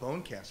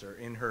bone cancer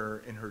in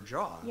her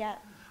jaw. Yeah.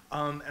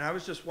 And I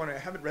was just wondering,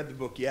 I haven't read the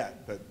book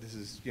yet, but this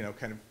is,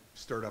 kind of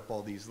stirred up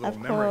all these little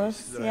Of memories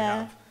course, that I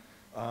have.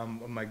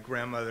 My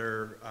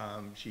grandmother,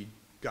 she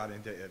got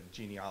into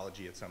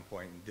genealogy at some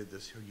point and did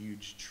this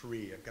huge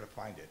tree. I've got to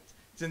find it.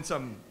 It's in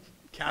some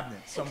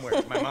cabinet somewhere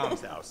at my mom's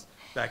house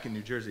back in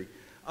New Jersey.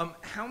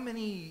 How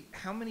many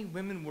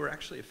women were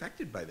actually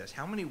affected by this?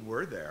 How many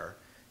were there?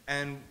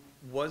 And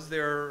was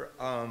there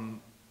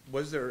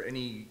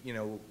any,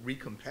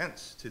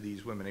 recompense to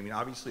these women? I mean,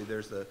 obviously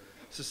there's the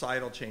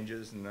societal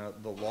changes and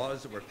the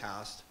laws that were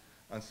passed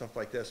on stuff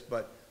like this,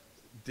 but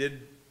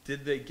did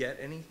they get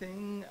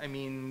anything? I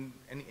mean,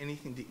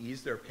 anything to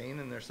ease their pain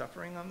and their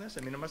suffering on this?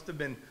 I mean, it must have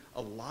been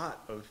a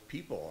lot of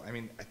people. I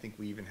mean, I think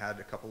we even had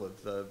a couple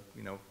of the,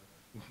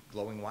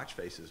 glowing watch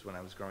faces when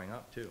I was growing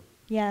up too.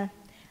 Yeah.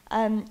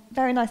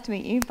 Very nice to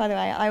meet you, by the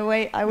way. I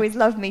always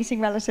love meeting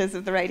relatives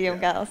of the Radium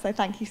girls, so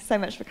thank you so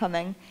much for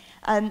coming.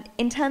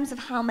 In terms of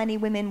how many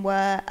women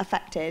were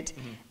affected,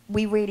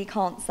 we really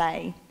can't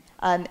say.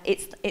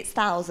 It's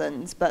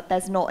thousands, but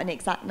there's not an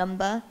exact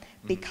number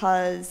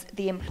because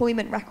the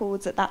employment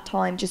records at that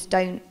time just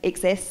don't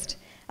exist.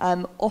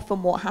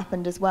 Often what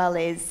happened as well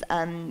is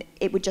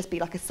it would just be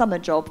like a summer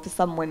job for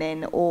some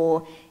women,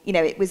 or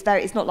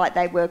it's not like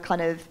they were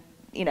kind of,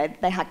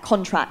 they had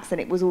contracts and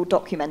it was all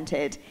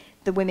documented.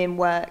 The women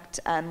worked,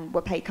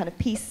 were paid kind of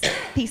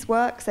piece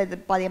work, so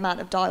by the amount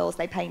of dials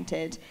they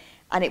painted.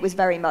 And it was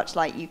very much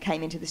like you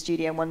came into the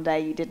studio one day,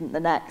 you didn't the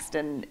next,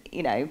 and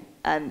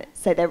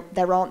so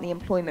there aren't the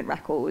employment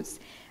records.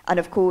 And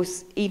of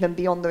course, even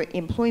beyond the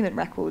employment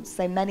records,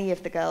 so many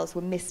of the girls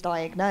were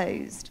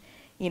misdiagnosed,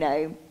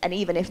 and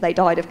even if they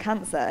died of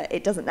cancer,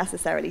 it doesn't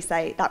necessarily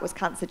say that was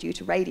cancer due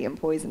to radium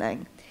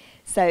poisoning.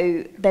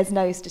 So there's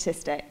no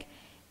statistic.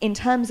 In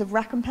terms of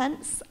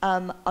recompense,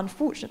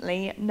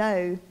 unfortunately,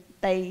 no,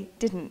 they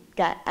didn't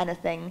get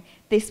anything.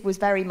 This was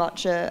very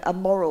much a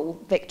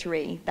moral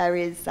victory. There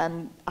is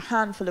a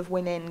handful of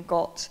women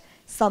got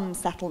some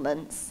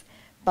settlements,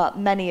 but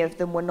many of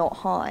them were not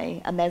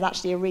high. And there's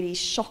actually a really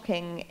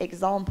shocking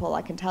example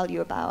I can tell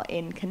you about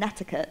in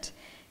Connecticut,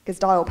 because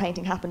dial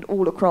painting happened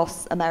all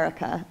across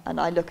America, and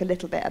I look a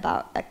little bit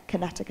about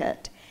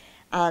Connecticut.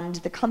 And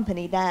the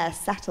company there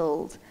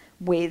settled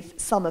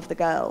with some of the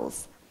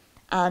girls.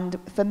 And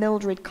for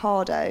Mildred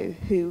Cardo,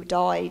 who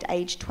died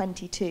aged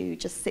 22,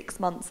 just 6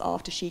 months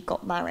after she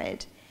got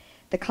married,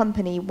 the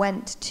company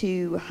went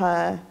to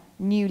her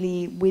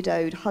newly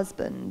widowed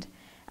husband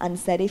and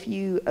said, if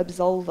you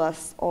absolve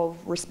us of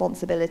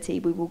responsibility,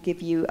 we will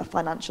give you a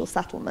financial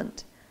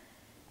settlement.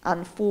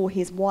 And for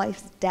his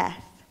wife's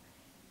death,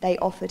 they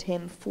offered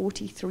him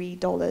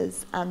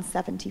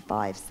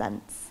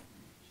 $43.75.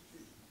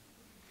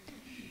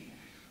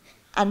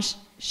 And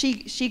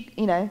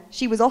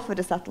she was offered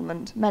a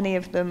settlement. Many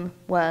of them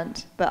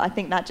weren't, but I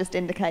think that just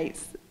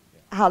indicates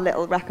how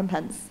little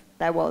recompense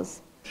there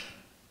was.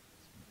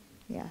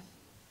 Yeah.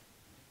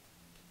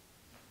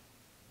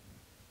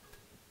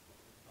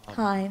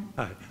 Hi.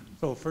 Hi.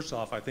 So first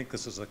off, I think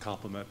this is a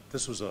compliment.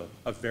 This was a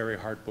very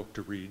hard book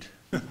to read.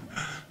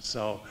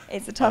 So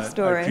it's a tough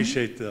story. I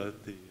appreciate the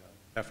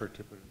effort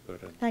to put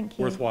it in. Thank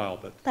you. Worthwhile,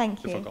 but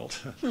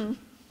difficult. And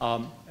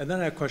then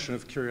I have a question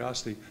of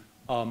curiosity.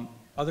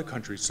 Other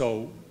countries,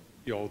 so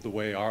the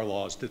way our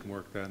laws didn't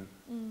work then,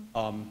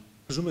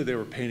 presumably they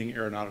were painting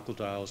aeronautical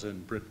dials in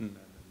Britain and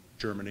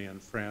Germany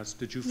and France.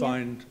 Did you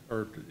find,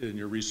 or in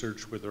your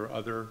research, were there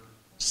other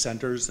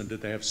centers and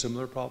did they have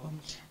similar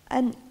problems?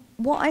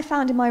 What I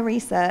found in my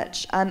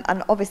research, and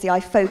obviously I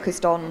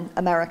focused on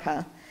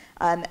America,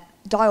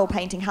 dial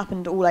painting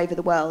happened all over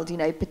the world,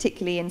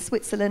 particularly in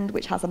Switzerland,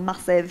 which has a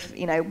massive,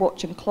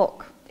 watch and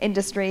clock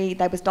industry.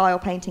 There was dial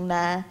painting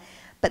there,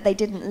 but they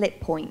didn't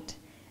lip point.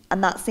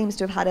 And that seems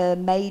to have had a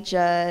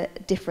major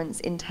difference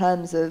in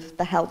terms of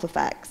the health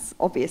effects,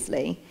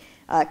 obviously,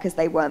 because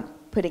they weren't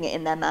putting it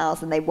in their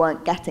mouths and they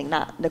weren't getting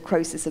that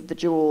necrosis of the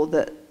jaw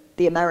that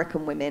the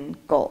American women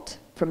got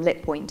from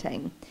lip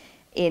pointing.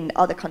 In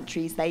other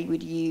countries, they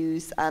would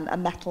use a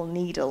metal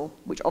needle,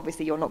 which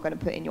obviously you're not going to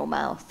put in your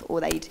mouth,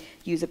 or they'd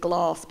use a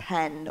glass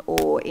pen,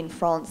 or in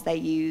France they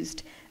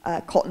used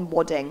cotton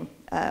wadding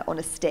on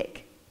a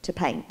stick to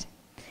paint.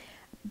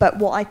 But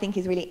what I think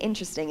is really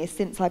interesting is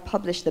since I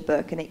published the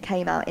book and it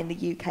came out in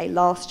the UK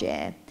last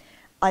year,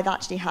 I've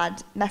actually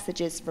had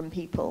messages from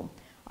people.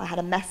 I had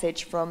a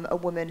message from a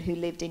woman who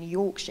lived in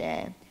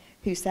Yorkshire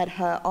who said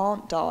her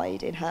aunt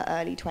died in her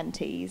early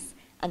 20s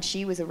and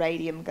she was a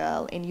radium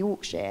girl in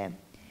Yorkshire.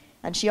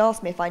 And she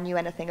asked me if I knew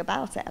anything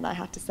about it, and I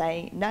had to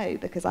say no,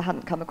 because I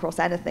hadn't come across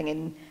anything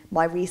in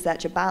my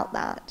research about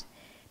that.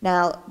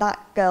 Now,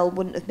 that girl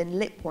wouldn't have been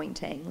lip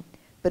pointing,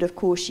 but of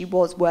course she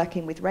was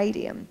working with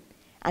radium,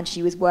 and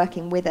she was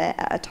working with it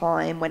at a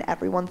time when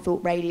everyone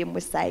thought radium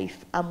was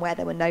safe, and where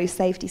there were no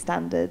safety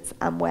standards,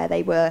 and where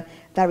they were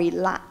very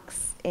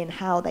lax in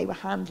how they were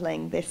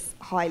handling this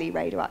highly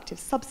radioactive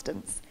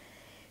substance.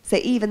 So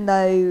even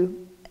though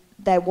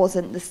there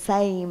wasn't the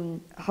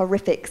same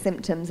horrific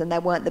symptoms and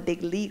there weren't the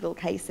big legal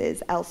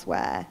cases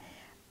elsewhere,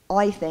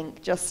 I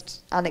think,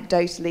 just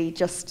anecdotally,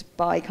 just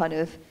by kind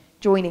of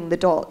joining the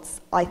dots,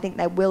 I think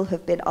there will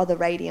have been other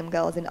radium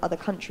girls in other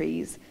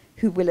countries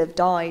who will have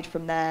died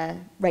from their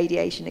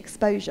radiation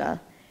exposure,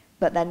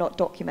 but they're not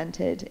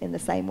documented in the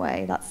same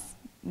way. That's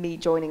me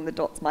joining the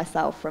dots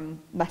myself from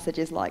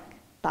messages like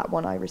that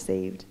one I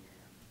received.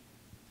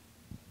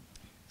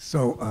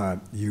 So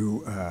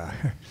you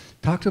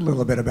talked a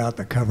little bit about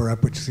the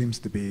cover-up, which seems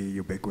to be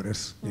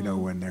ubiquitous, you know,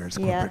 when there's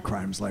corporate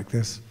crimes like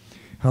this.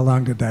 How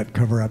long did that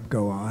cover-up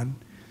go on?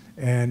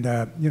 And,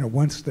 you know,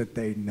 once that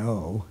they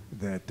know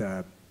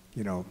that,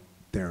 you know,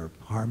 they're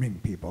harming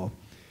people,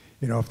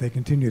 you know, if they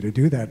continue to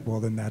do that, well,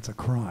 then that's a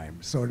crime.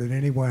 So did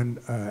anyone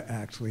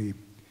actually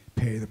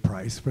pay the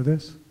price for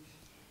this?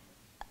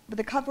 But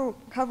the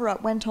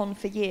cover-up went on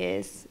for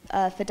years,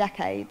 for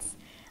decades.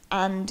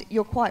 And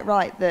you're quite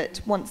right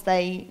that once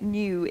they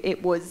knew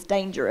it was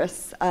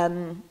dangerous,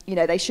 you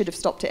know, they should have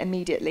stopped it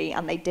immediately,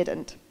 and they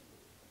didn't.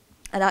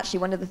 And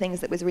actually, one of the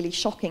things that was really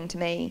shocking to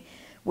me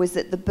was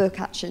that the book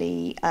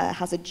actually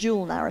has a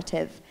dual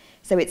narrative.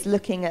 So it's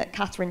looking at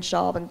Catherine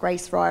Sharp and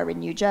Grace Fryer in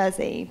New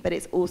Jersey, but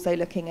it's also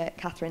looking at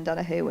Catherine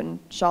Donahue and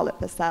Charlotte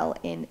Purcell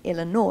in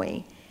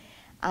Illinois.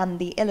 And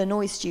the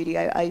Illinois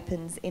studio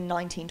opens in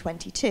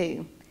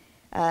 1922.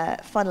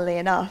 Funnily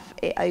enough,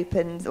 it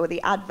opens, or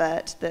the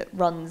advert that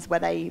runs where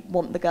they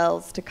want the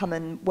girls to come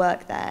and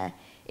work there,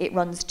 it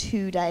runs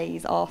 2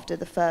 days after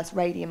the first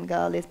radium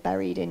girl is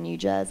buried in New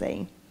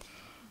Jersey.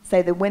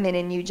 So the women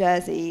in New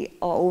Jersey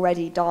are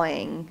already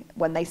dying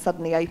when they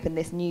suddenly open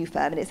this new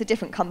firm. And it's a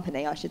different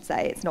company, I should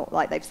say. It's not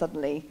like they've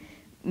suddenly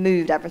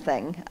moved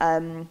everything.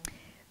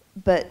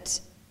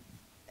 But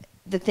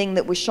the thing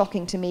that was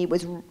shocking to me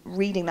was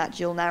reading that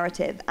dual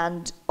narrative.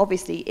 And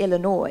obviously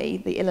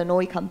Illinois, the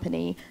Illinois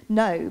company,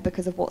 know,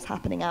 because of what's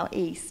happening out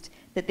east,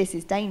 that this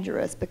is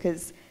dangerous,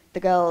 because the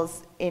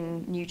girls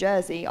in New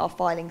Jersey are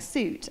filing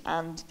suit,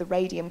 and the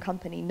radium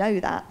company know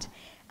that.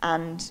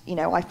 And, you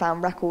know, I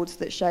found records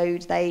that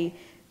showed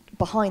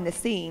behind the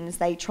scenes,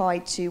 they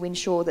tried to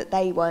ensure that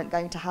they weren't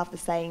going to have the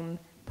same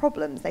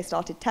problems. They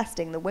started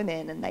testing the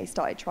women, and they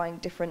started trying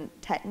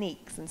different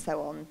techniques and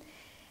so on.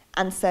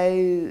 And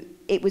so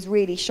it was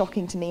really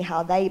shocking to me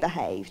how they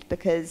behaved,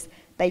 because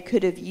they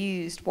could have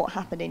used what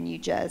happened in New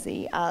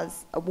Jersey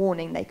as a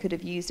warning. They could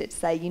have used it to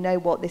say, you know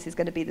what, this is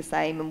going to be the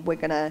same, and we're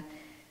going to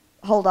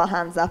hold our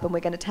hands up, and we're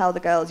going to tell the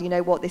girls, you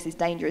know what, this is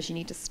dangerous, you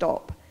need to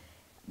stop.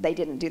 They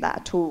didn't do that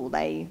at all.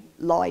 They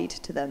lied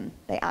to them.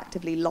 They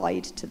actively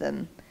lied to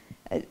them,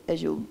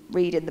 as you'll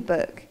read in the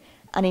book.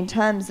 And in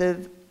terms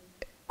of,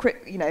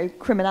 you know,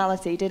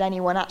 criminality, did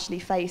anyone actually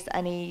face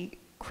any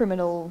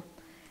criminal,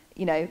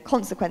 you know,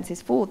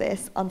 consequences for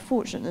this?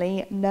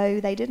 Unfortunately, no,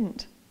 they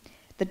didn't.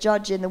 The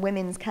judge in the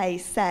women's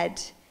case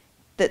said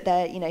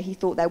that you know, he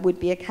thought there would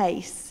be a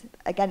case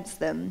against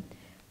them,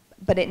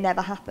 but it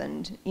never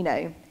happened. You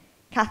know,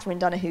 Catherine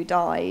Donahue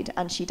died,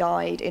 and she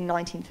died in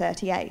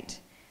 1938.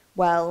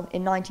 Well,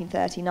 in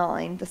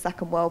 1939, the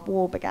Second World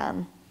War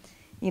began.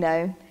 You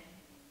know,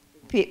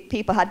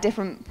 people had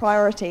different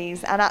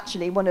priorities, and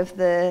actually one of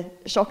the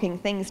shocking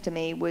things to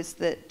me was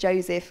that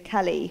Joseph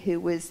Kelly, who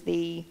was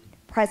the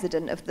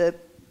president of the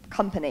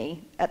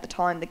company at the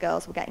time the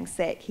girls were getting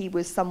sick, he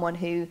was someone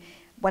who,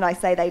 when I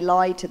say they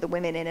lied to the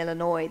women in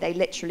Illinois, they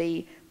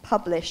literally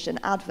published an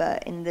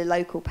advert in the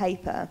local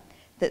paper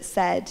that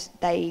said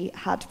they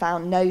had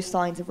found no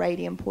signs of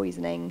radium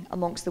poisoning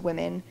amongst the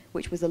women,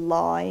 which was a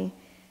lie.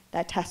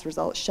 Their test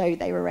results showed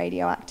they were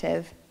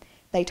radioactive.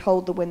 They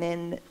told the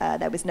women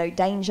there was no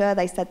danger.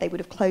 They said they would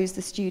have closed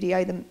the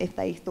studio if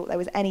they thought there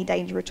was any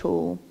danger at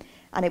all.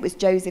 And it was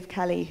Joseph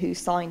Kelly who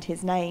signed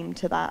his name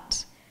to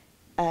that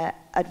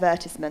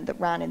advertisement that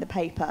ran in the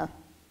paper.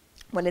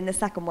 Well, in the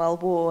Second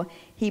World War,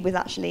 he was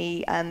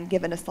actually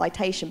given a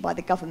citation by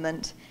the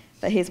government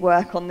for his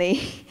work on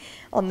the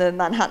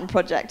Manhattan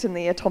Project and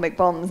the atomic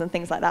bombs and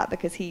things like that,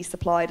 because he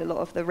supplied a lot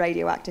of the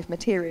radioactive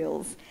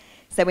materials.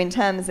 So in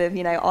terms of,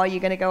 you know, are you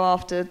going to go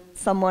after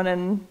someone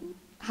and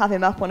have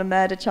him up on a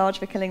murder charge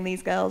for killing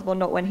these girls? Well,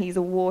 not when he's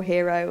a war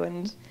hero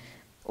and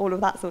all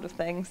of that sort of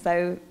thing.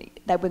 So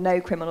there were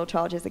no criminal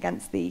charges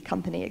against the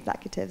company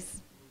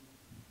executives.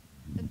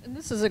 And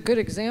this is a good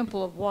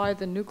example of why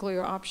the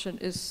nuclear option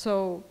is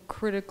so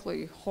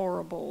critically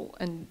horrible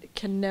and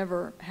can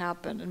never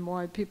happen, and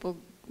why people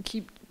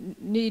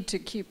need to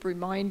keep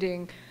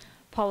reminding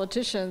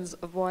politicians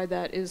of why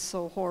that is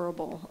so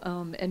horrible,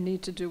 and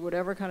need to do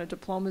whatever kind of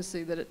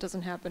diplomacy that it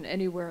doesn't happen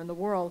anywhere in the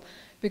world,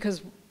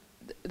 because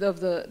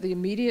the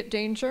immediate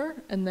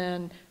danger, and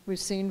then we've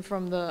seen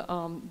from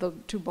the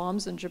 2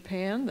 bombs in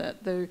Japan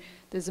that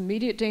there's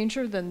immediate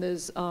danger, then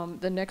there's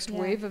the next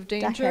wave of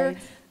danger,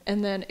 decades.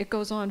 And then it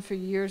goes on for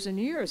years and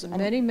years, and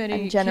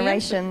many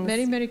generations.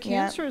 many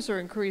cancers are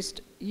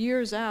increased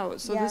years out.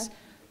 So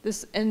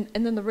and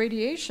then the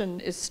radiation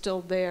is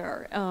still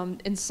there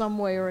in some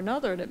way or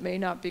another, and it may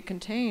not be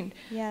contained.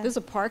 There's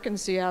a park in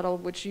Seattle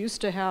which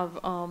used to have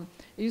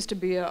it used to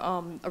be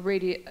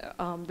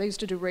they used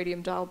to do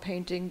radium dial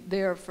painting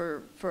there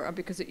for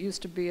because it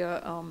used to be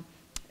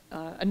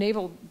a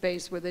naval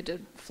base where they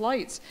did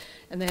flights,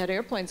 and they had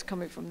airplanes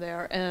coming from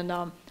there,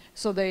 and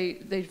so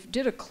they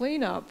did a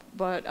cleanup,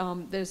 but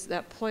there's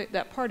that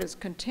part is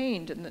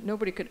contained, and that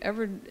nobody could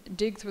ever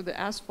dig through the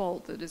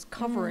asphalt that is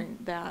covering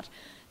that,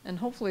 and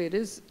hopefully it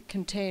is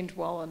contained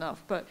well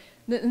enough. But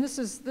and this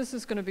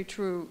is going to be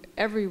true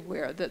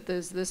everywhere, that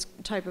there's this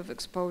type of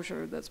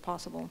exposure that's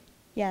possible.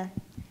 Yeah,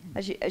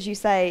 as you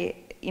say,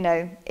 you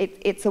know,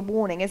 it's a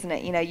warning, isn't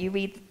it? You know, you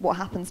read what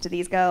happens to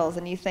these girls,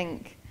 and you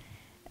think,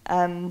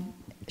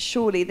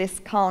 surely this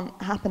can't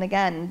happen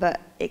again.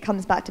 But it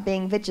comes back to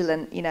being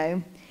vigilant. You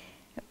know,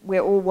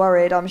 we're all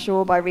worried, I'm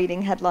sure, by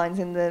reading headlines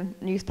in the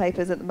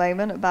newspapers at the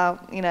moment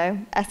about, you know,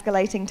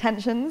 escalating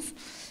tensions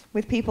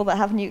with people that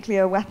have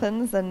nuclear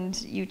weapons,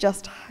 and you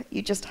just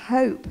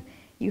hope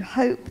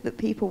that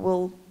people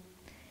will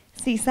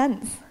see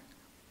sense.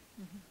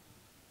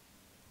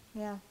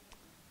 Yeah.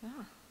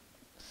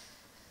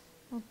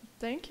 Well,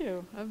 thank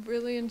you. I've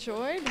really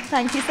enjoyed.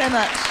 Thank you so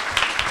much.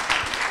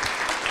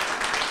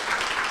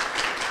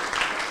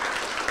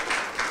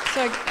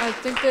 So I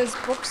think there's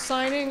book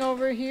signing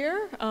over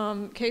here,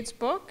 Kate's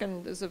book,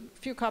 and there's a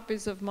few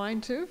copies of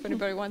mine too, if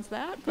anybody wants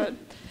that. But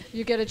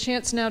you get a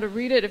chance now to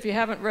read it. If you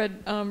haven't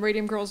read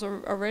Radium Girls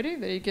already,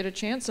 then you get a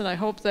chance. And I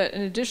hope that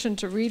in addition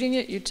to reading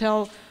it, you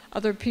tell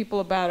other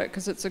people about it,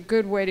 because it's a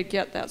good way to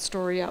get that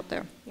story out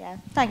there. Yeah.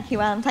 Thank you,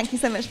 Anne. Thank you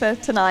so much for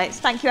tonight.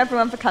 Thank you,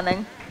 everyone, for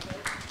coming.